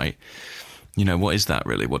 I'm all right. You know, what is that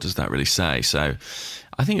really? What does that really say? So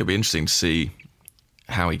I think it'll be interesting to see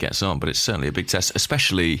how he gets on, but it's certainly a big test,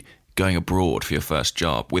 especially going abroad for your first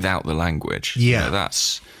job without the language. Yeah. You know,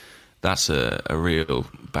 that's a real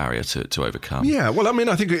barrier to overcome. Yeah, well, I mean,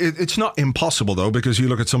 I think it's not impossible, though, because you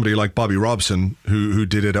look at somebody like Bobby Robson, who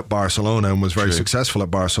did it at Barcelona and was very successful at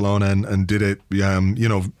Barcelona and did it, you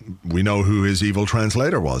know, we know who his evil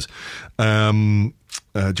translator was.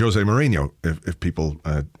 Jose Mourinho, if people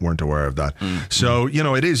weren't aware of that. So, you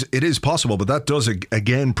know, it is possible, but that does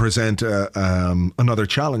again present another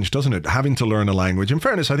challenge, doesn't it? Having to learn a language. In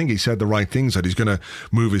fairness, I think he said the right things, that he's going to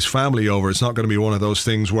move his family over. It's not going to be one of those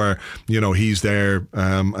things where, you know, he's there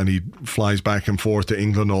and he flies back and forth to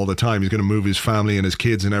England all the time. He's going to move his family and his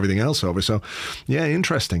kids and everything else over. So, yeah,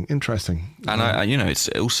 interesting. And, you know, it's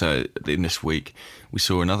also in this week, we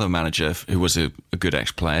saw another manager who was a good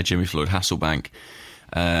ex-player, Jimmy Floyd Hasselbank,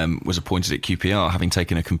 was appointed at QPR, having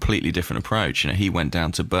taken a completely different approach. You know, he went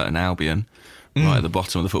down to Burton Albion, right at the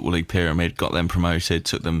bottom of the Football League pyramid, got them promoted,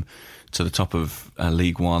 took them to the top of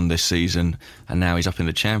League One this season, and now he's up in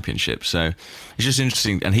the Championship. So it's just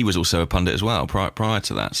interesting. And he was also a pundit as well prior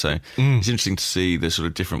to that. So it's interesting to see the sort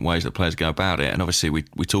of different ways that players go about it. And obviously we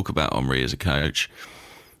talk about Henry as a coach.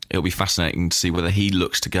 It'll be fascinating to see whether he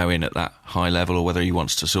looks to go in at that high level or whether he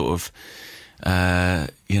wants to sort of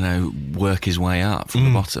you know, work his way up from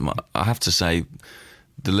the bottom. I have to say,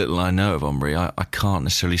 the little I know of Omri, I can't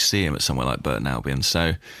necessarily see him at somewhere like Burton Albion.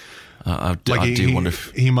 So I do wonder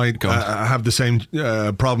if he might have the same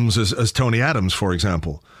problems as Tony Adams, for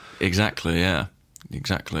example. Exactly, yeah.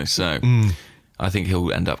 Exactly. So I think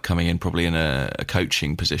he'll end up coming in probably in a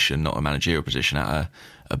coaching position, not a managerial position, at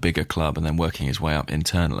a bigger club, and then working his way up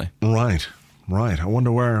internally. Right. I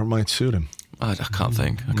wonder where it might suit him. I can't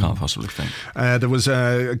think. I can't possibly think. There was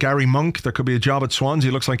Gary Monk. There could be a job at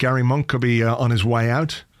Swansea. It looks like Gary Monk could be on his way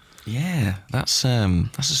out. Yeah, that's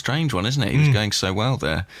a strange one, isn't it? He was going so well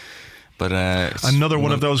there. But another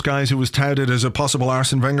one of those guys who was touted as a possible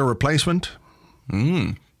Arsene Wenger replacement.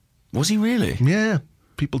 Was he really? Yeah.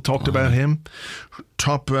 People talked about him.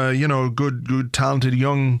 Top, you know, good, talented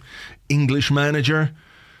young English manager.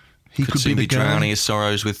 He could be the guy. Drowning his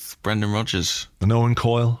sorrows with Brendan Rodgers. And Owen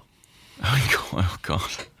Coyle. Oh,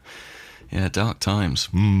 God. Yeah, dark times.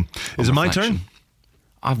 Is it my turn?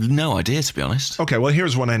 I've no idea, to be honest. Okay, well,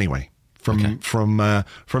 here's one anyway. From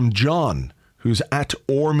John, who's at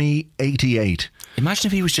Ormy88. Imagine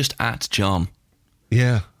if he was just at John.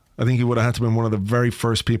 Yeah, I think he would have had to be one of the very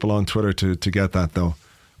first people on Twitter to get that, though.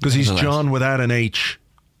 Because he's John without an H.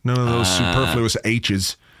 None of those superfluous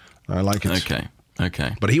H's. I like it.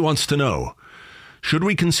 Okay. But he wants to know, should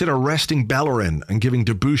we consider resting Bellerin and giving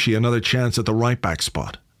Debuchy another chance at the right-back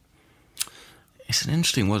spot? It's an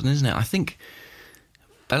interesting one, isn't it? I think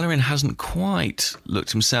Bellerin hasn't quite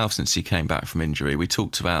looked himself since he came back from injury. We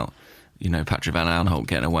talked about, you know, Patrick van Aanholt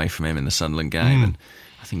getting away from him in the Sunderland game, and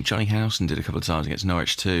I think Johnny Howson did a couple of times against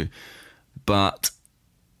Norwich too. But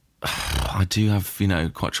I do have, you know,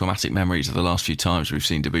 quite traumatic memories of the last few times we've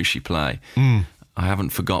seen Debuchy play. I haven't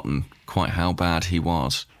forgotten quite how bad he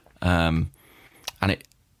was. And I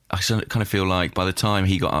kind of feel like by the time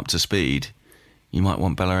he got up to speed, you might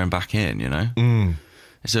want Bellerin back in, you know?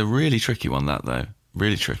 It's a really tricky one, that, though.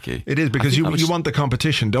 Really tricky. It is, because you want the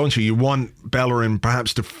competition, don't you? You want Bellerin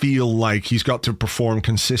perhaps to feel like he's got to perform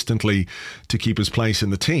consistently to keep his place in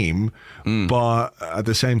the team. But at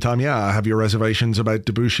the same time, I have your reservations about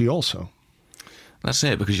Debuchy also. That's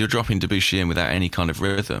it, because you're dropping Debuchy in without any kind of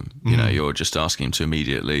rhythm. You know, you're just asking him to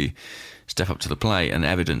immediately step up to the plate, and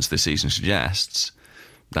evidence this season suggests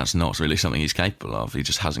that's not really something he's capable of. He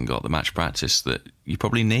just hasn't got the match practice that you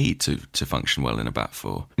probably need to function well in a back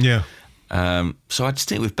four. Yeah. So I'd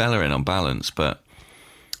stick with Bellerin on balance, but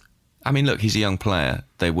I mean, look, he's a young player.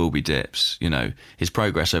 There will be dips. You know, his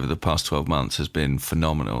progress over the past 12 months has been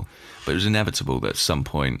phenomenal. But it was inevitable that at some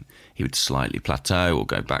point he would slightly plateau or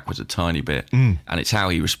go backwards a tiny bit. And it's how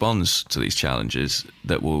he responds to these challenges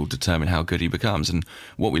that will determine how good he becomes. And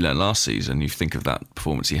what we learned last season, you think of that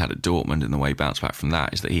performance he had at Dortmund and the way he bounced back from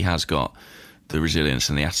that, is that he has got the resilience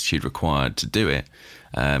and the attitude required to do it.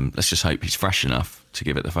 Let's just hope he's fresh enough to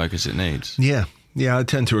give it the focus it needs. Yeah, I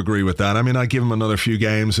tend to agree with that. I mean, I give him another few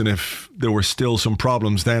games, and if there were still some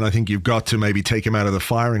problems then, I think you've got to maybe take him out of the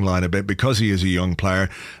firing line a bit because he is a young player.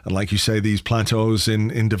 And like you say, these plateaus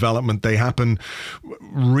in development, they happen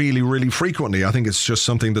really, really frequently. I think it's just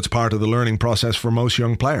something that's part of the learning process for most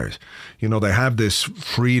young players. You know, they have this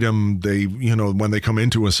freedom. They, you know, when they come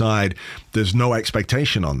into a side, there's no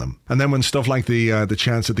expectation on them. And then when stuff like the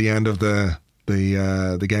chance at the end of the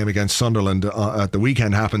game against Sunderland at the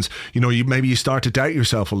weekend happens, you know, maybe you start to doubt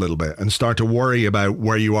yourself a little bit and start to worry about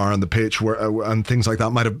where you are on the pitch, and things like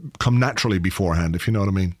that might have come naturally beforehand, if you know what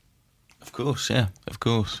I mean. Of course, yeah, of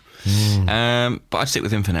course. But I'd stick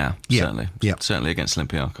with him for now, certainly. Yeah. Certainly against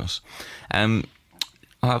Olympiacos.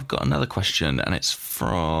 I've got another question, and it's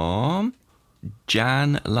from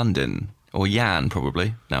Jan London, or Jan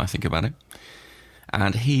probably, now I think about it.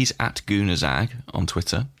 And he's at Gunazag on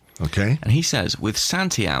Twitter. Okay. And he says, with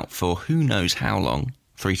Santi out for who knows how long,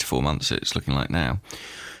 3 to 4 months it's looking like now,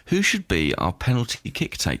 who should be our penalty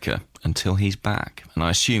kick taker until he's back? And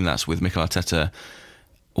I assume that's with Mikel Arteta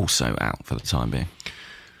also out for the time being.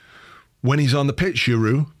 When he's on the pitch,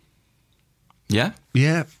 Giroud. Yeah?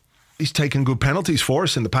 Yeah. He's taken good penalties for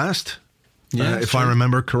us in the past. Yeah, if I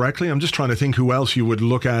remember correctly. I'm just trying to think who else you would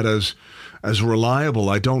look at as reliable.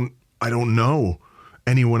 I don't know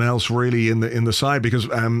anyone else really in the side, because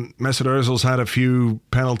Mesut Ozil's had a few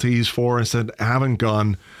penalties for us that haven't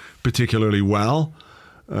gone particularly well.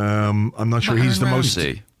 I'm not sure he's the Ramsey.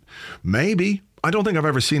 most. Maybe. I don't think I've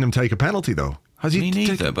ever seen him take a penalty though. Has he? Me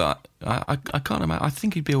neither, but I can't imagine. I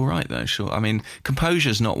think he'd be all right though. Sure. I mean,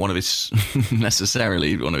 composure's not one of his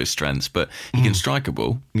necessarily one of his strengths, but he can strike a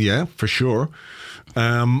ball. Yeah, for sure.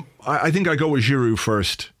 I think I go with Giroud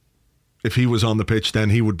first. If he was on the pitch, then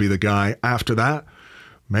he would be the guy. After that,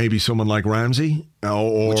 maybe someone like Ramsey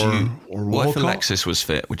or what if Alexis was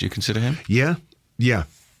fit? Would you consider him? Yeah.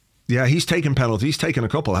 He's taken penalties. He's taken a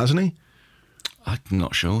couple, hasn't he? I'm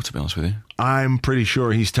not sure, to be honest with you. I'm pretty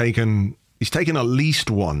sure he's taken at least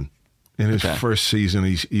one in his first season.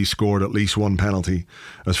 He scored at least one penalty,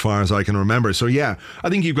 as far as I can remember. So yeah, I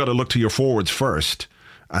think you've got to look to your forwards first.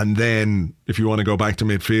 And then, if you want to go back to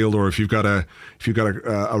midfield, or if you've got a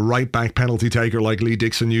right back penalty taker like Lee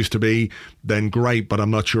Dixon used to be, then great. But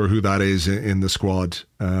I'm not sure who that is in the squad.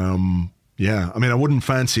 Yeah, I mean, I wouldn't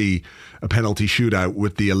fancy a penalty shootout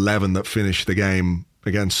with the 11 that finished the game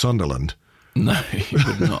against Sunderland. No, you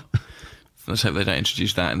would not. Let's hope they don't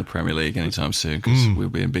introduce that in the Premier League anytime soon, because we'll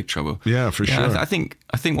be in big trouble. Yeah, for sure. I think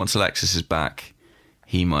once Alexis is back,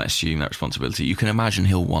 he might assume that responsibility. You can imagine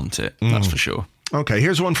he'll want it. That's for sure. Okay,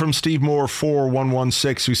 here's one from Steve Moore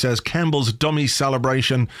 4116, who says Campbell's dummy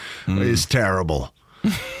celebration is terrible.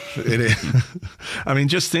 It is. I mean,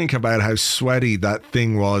 just think about how sweaty that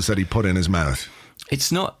thing was that he put in his mouth.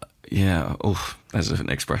 It's not. Yeah. Oh, there's an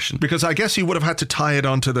expression. Because I guess he would have had to tie it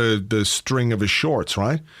onto the string of his shorts,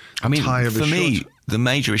 right? I mean, for me, the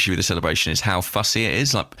major issue with the celebration is how fussy it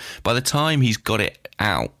is. Like, by the time he's got it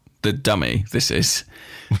out, the dummy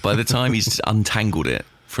by the time he's untangled it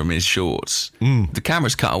from his shorts, the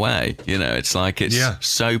camera's cut away. You know, it's like it's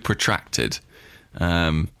so protracted.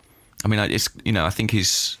 I mean, I think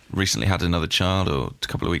he's recently had another child, or a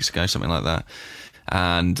couple of weeks ago, something like that.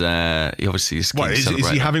 And he obviously is keen to celebrate.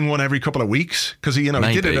 Is he having one every couple of weeks? Because he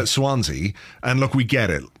did it at Swansea. And look, we get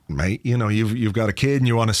it, mate. You know, you've got a kid and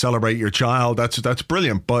you want to celebrate your child. That's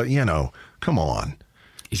brilliant. But come on.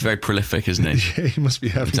 He's very prolific, isn't he? Yeah, he must be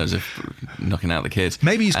having. In terms of knocking out the kids.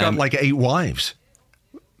 Maybe he's got like 8 wives.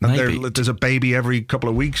 Maybe. There's a baby every couple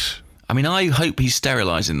of weeks. I mean, I hope he's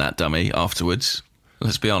sterilising that dummy afterwards.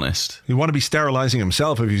 Let's be honest. He'd want to be sterilising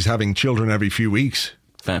himself if he's having children every few weeks.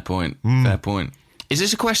 Fair point. Fair point. Is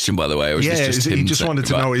this a question, by the way, or is this just him? He just wanted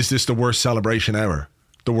to know, is this the worst celebration ever?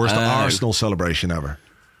 The worst Arsenal celebration ever?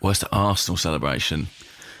 Worst Arsenal celebration.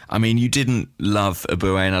 I mean, you didn't love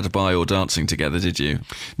Abue and Adebayor dancing together, did you?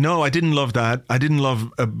 No, I didn't love that. I didn't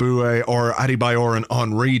love Abue or Adebayor and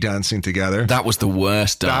Henry dancing together. That was the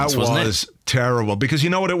worst dance, wasn't it? That was terrible. Because you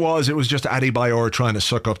know what it was? It was just Adebayor trying to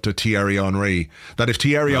suck up to Thierry Henry. That if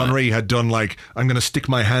Thierry Henry had done like, I'm going to stick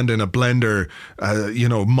my hand in a blender,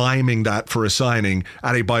 miming that for a signing,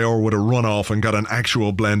 Adebayor would have run off and got an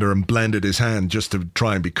actual blender and blended his hand just to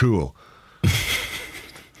try and be cool.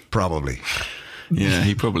 Probably. Yeah,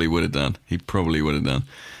 he probably would have done.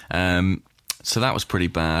 So that was pretty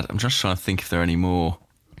bad. I'm just trying to think if there are any more.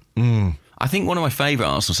 I think one of my favourite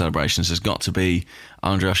Arsenal celebrations has got to be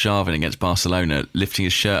Andrei Arshavin against Barcelona lifting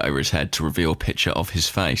his shirt over his head to reveal a picture of his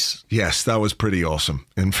face. Yes, that was pretty awesome,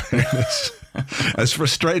 in fairness. As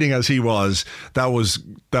frustrating as he was, that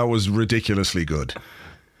was ridiculously good.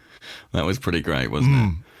 That was pretty great,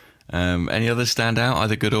 wasn't it? Any others stand out,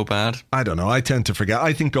 either good or bad? I don't know. I tend to forget.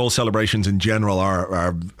 I think goal celebrations in general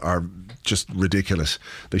are just ridiculous.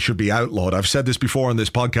 They should be outlawed. I've said this before on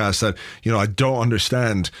this podcast that, I don't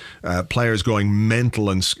understand players going mental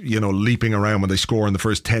and, leaping around when they score in the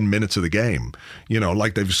first 10 minutes of the game,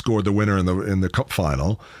 like they've scored the winner in the cup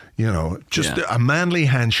final. A manly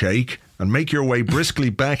handshake and make your way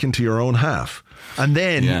briskly back into your own half. And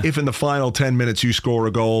then if in the final 10 minutes you score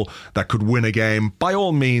a goal that could win a game, by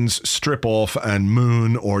all means, strip off and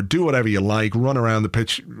moon or do whatever you like, run around the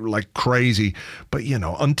pitch like crazy. But,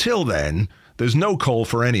 until then, there's no call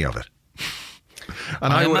for any of it.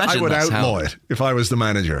 And I would outlaw it if I was the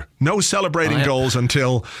manager. No celebrating goals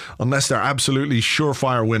unless they're absolutely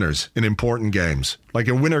surefire winners in important games. Like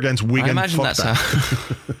a winner against Wigan. I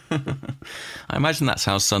imagine that's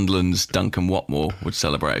how Sunderland's Duncan Watmore would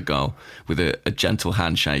celebrate a goal, with a gentle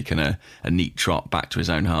handshake and a neat trot back to his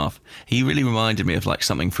own half. He really reminded me of like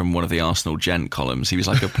something from one of the Arsenal Gent columns. He was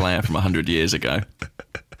like a player from 100 years ago.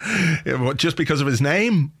 Just because of his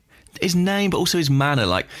name? His name, but also his manner.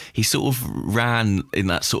 Like, he sort of ran in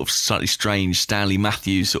that sort of slightly strange Stanley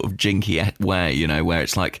Matthews sort of jinky way, where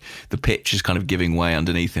it's like the pitch is kind of giving way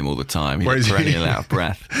underneath him all the time. He's perennially out of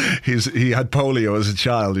breath. He had polio as a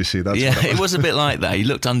child, you see. It was a bit like that. He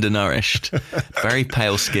looked undernourished, very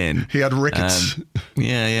pale skin. He had rickets.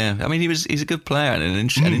 I mean, he's a good player and an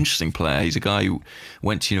interesting player. He's a guy who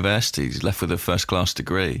went to university. He's left with a first-class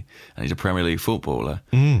degree, and he's a Premier League footballer.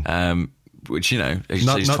 Which, he's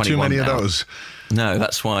not 21 too many now. of those. No,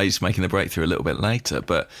 that's why he's making the breakthrough a little bit later.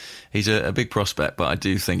 But he's a big prospect. But I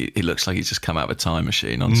do think he looks like he's just come out of a time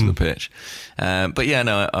machine onto the pitch. I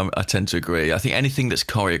tend to agree. I think anything that's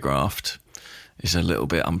choreographed is a little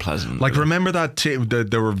bit unpleasant. Like, remember that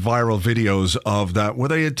there were viral videos of that? Were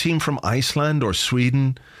they a team from Iceland or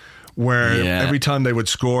Sweden? Where every time they would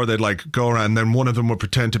score, they'd like go around, and then one of them would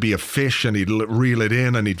pretend to be a fish and he'd reel it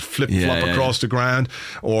in and he'd flip-flop across the ground.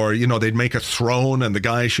 Or, they'd make a throne and the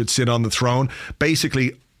guy should sit on the throne.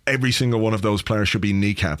 Basically, every single one of those players should be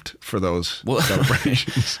kneecapped for those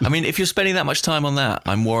celebrations. I mean, if you're spending that much time on that,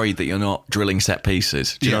 I'm worried that you're not drilling set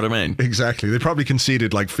pieces. Do you know what I mean? Exactly. They probably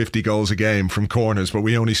conceded like 50 goals a game from corners, but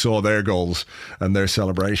we only saw their goals and their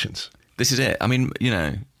celebrations. This is it. I mean,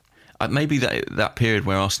 maybe that period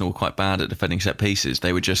where Arsenal were quite bad at defending set pieces,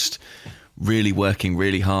 they were just really working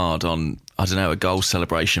really hard on, I don't know, a goal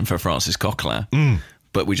celebration for Francis Coquelin,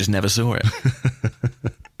 but we just never saw it.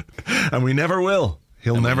 And we never will.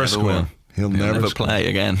 He'll never score. He'll never play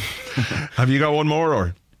again. Have you got one more,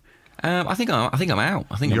 or? I think I'm out.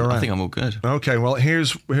 I think I'm all good. Okay, well,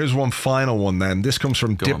 here's one final one then. This comes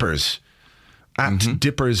from Dippers at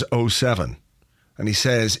Dippers07. And he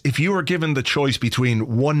says, if you were given the choice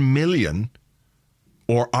between 1 million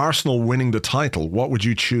or Arsenal winning the title, what would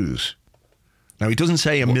you choose? Now, he doesn't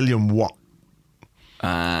say a million what.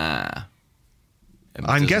 I'm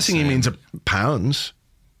guessing he means pounds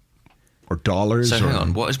or dollars. So hang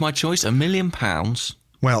on, what is my choice? £1 million?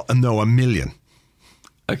 Well, no, 1 million.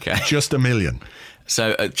 Okay. Just 1 million.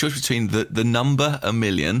 So a choice between the number 1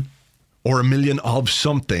 million. Or 1 million of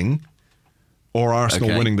something, or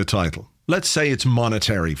Arsenal winning the title. Let's say it's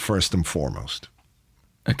monetary first and foremost.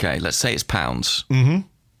 Okay, let's say it's pounds. I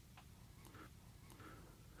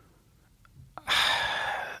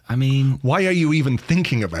mean... Why are you even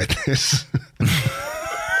thinking about this?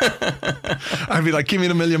 I'd be like, give me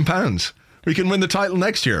 £1 million. We can win the title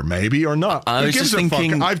next year, maybe, or not. I was just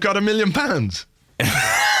thinking... I've got £1 million.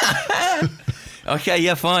 Okay,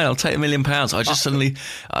 yeah, fine. I'll take £1 million. I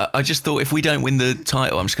just thought if we don't win the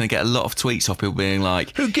title, I'm just going to get a lot of tweets off people being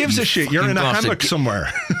like, "Who gives a shit? You're in a hammock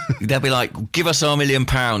somewhere." They'll be like, "Give us our £1 million,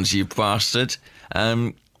 you bastard."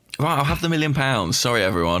 Right, I'll have the £1 million. Sorry,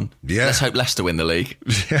 everyone. Yeah. Let's hope Leicester win the league.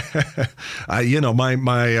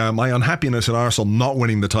 My unhappiness at Arsenal not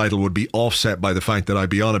winning the title would be offset by the fact that I'd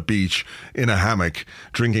be on a beach in a hammock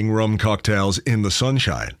drinking rum cocktails in the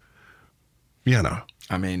sunshine.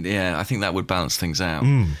 I mean, yeah, I think that would balance things out.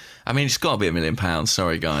 I mean, it's got to be £1 million.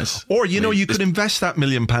 Sorry, guys. Or, you could invest that £1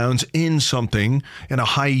 million in something, in a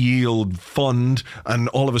high yield fund, and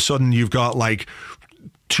all of a sudden you've got like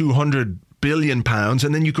 200 billion pounds,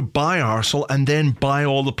 and then you could buy Arsenal and then buy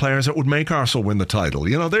all the players that would make Arsenal win the title.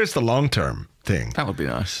 There's the long term thing. That would be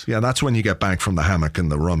nice. Yeah, that's when you get back from the hammock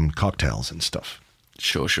and the rum cocktails and stuff.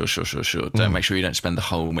 Sure. Make sure you don't spend the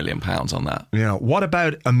whole £1 million on that. Yeah. What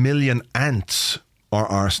about 1 million ants or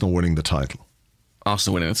Arsenal winning the title?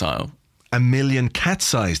 Arsenal winning the title. 1 million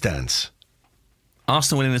cat-sized ants.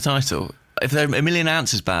 Arsenal winning the title. If 1 million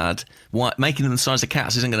ants is bad, making them the size of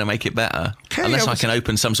cats isn't going to make it better. Okay, unless I can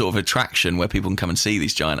open some sort of attraction where people can come and see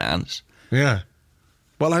these giant ants. Yeah.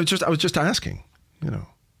 Well, I was just asking. You know,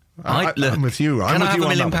 I'm with you. Can I have £1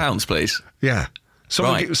 million, please? Yeah.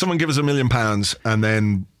 Someone give us £1 million, and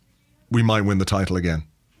then we might win the title again.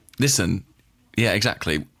 Listen, yeah,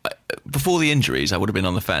 exactly. Before the injuries, I would have been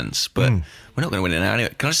on the fence, but we're not going to win it now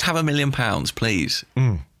anyway. Can I just have £1 million, please?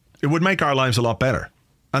 It would make our lives a lot better,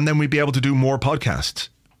 and then we'd be able to do more podcasts.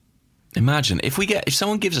 Imagine if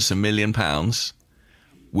someone gives us £1 million,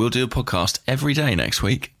 we'll do a podcast every day next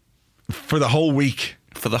week for the whole week.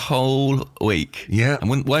 For the whole week. Yeah.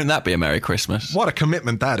 And won't that be a Merry Christmas? What a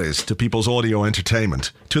commitment that is to people's audio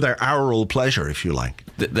entertainment, to their aural pleasure, if you like.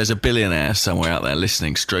 There's a billionaire somewhere out there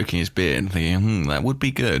listening, stroking his beard and thinking, that would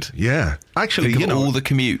be good. Yeah. Actually, think of all the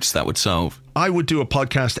commutes that would solve. I would do a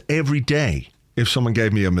podcast every day if someone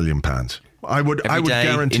gave me £1 million. I would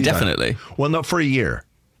guarantee indefinitely. That. Well, not for a year.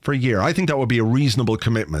 For a year. I think that would be a reasonable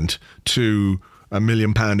commitment to £1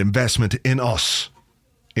 million investment in us.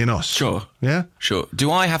 In us. Sure. Yeah? Sure. Do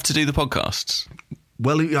I have to do the podcasts?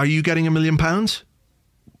 Well, are you getting £1 million?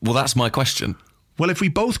 Well, that's my question. Well, if we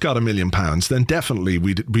both got £1 million, then definitely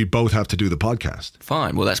we both have to do the podcast.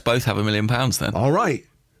 Fine. Well, let's both have £1 million then. All right.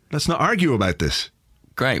 Let's not argue about this.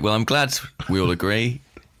 Great. Well, I'm glad we all agree.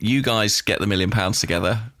 You guys get the £1 million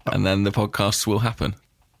together, and then the podcasts will happen.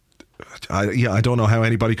 I don't know how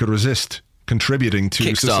anybody could resist contributing to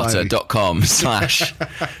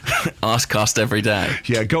Kickstarter.com/Arsecast every day.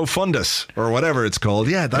 Yeah, go fund us or whatever it's called.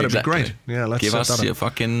 Yeah, that'd be great. Yeah, let's give set us that your up.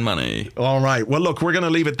 fucking money. All right. Well, look, we're going to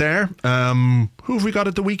leave it there. Who have we got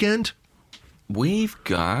at the weekend? We've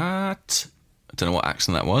got... I don't know what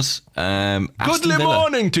accent that was. Goodly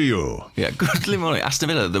morning to you. Yeah, goodly morning. Aston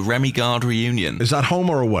Villa, the Remy Gard reunion. Is that home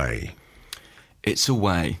or away? It's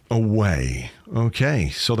away. Away. Okay,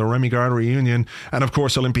 so the Remy Gard reunion and, of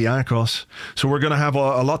course, Olympiacos. So we're going to have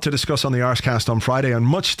a lot to discuss on the Arsecast on Friday and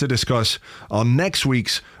much to discuss on next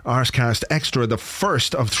week's Arsecast Extra, the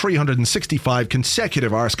first of 365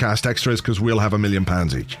 consecutive Arsecast Extras, because we'll have £1 million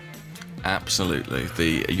each. Absolutely.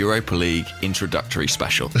 The Europa League introductory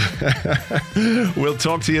special. We'll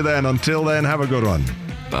talk to you then. Until then, have a good one.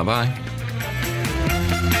 Bye-bye.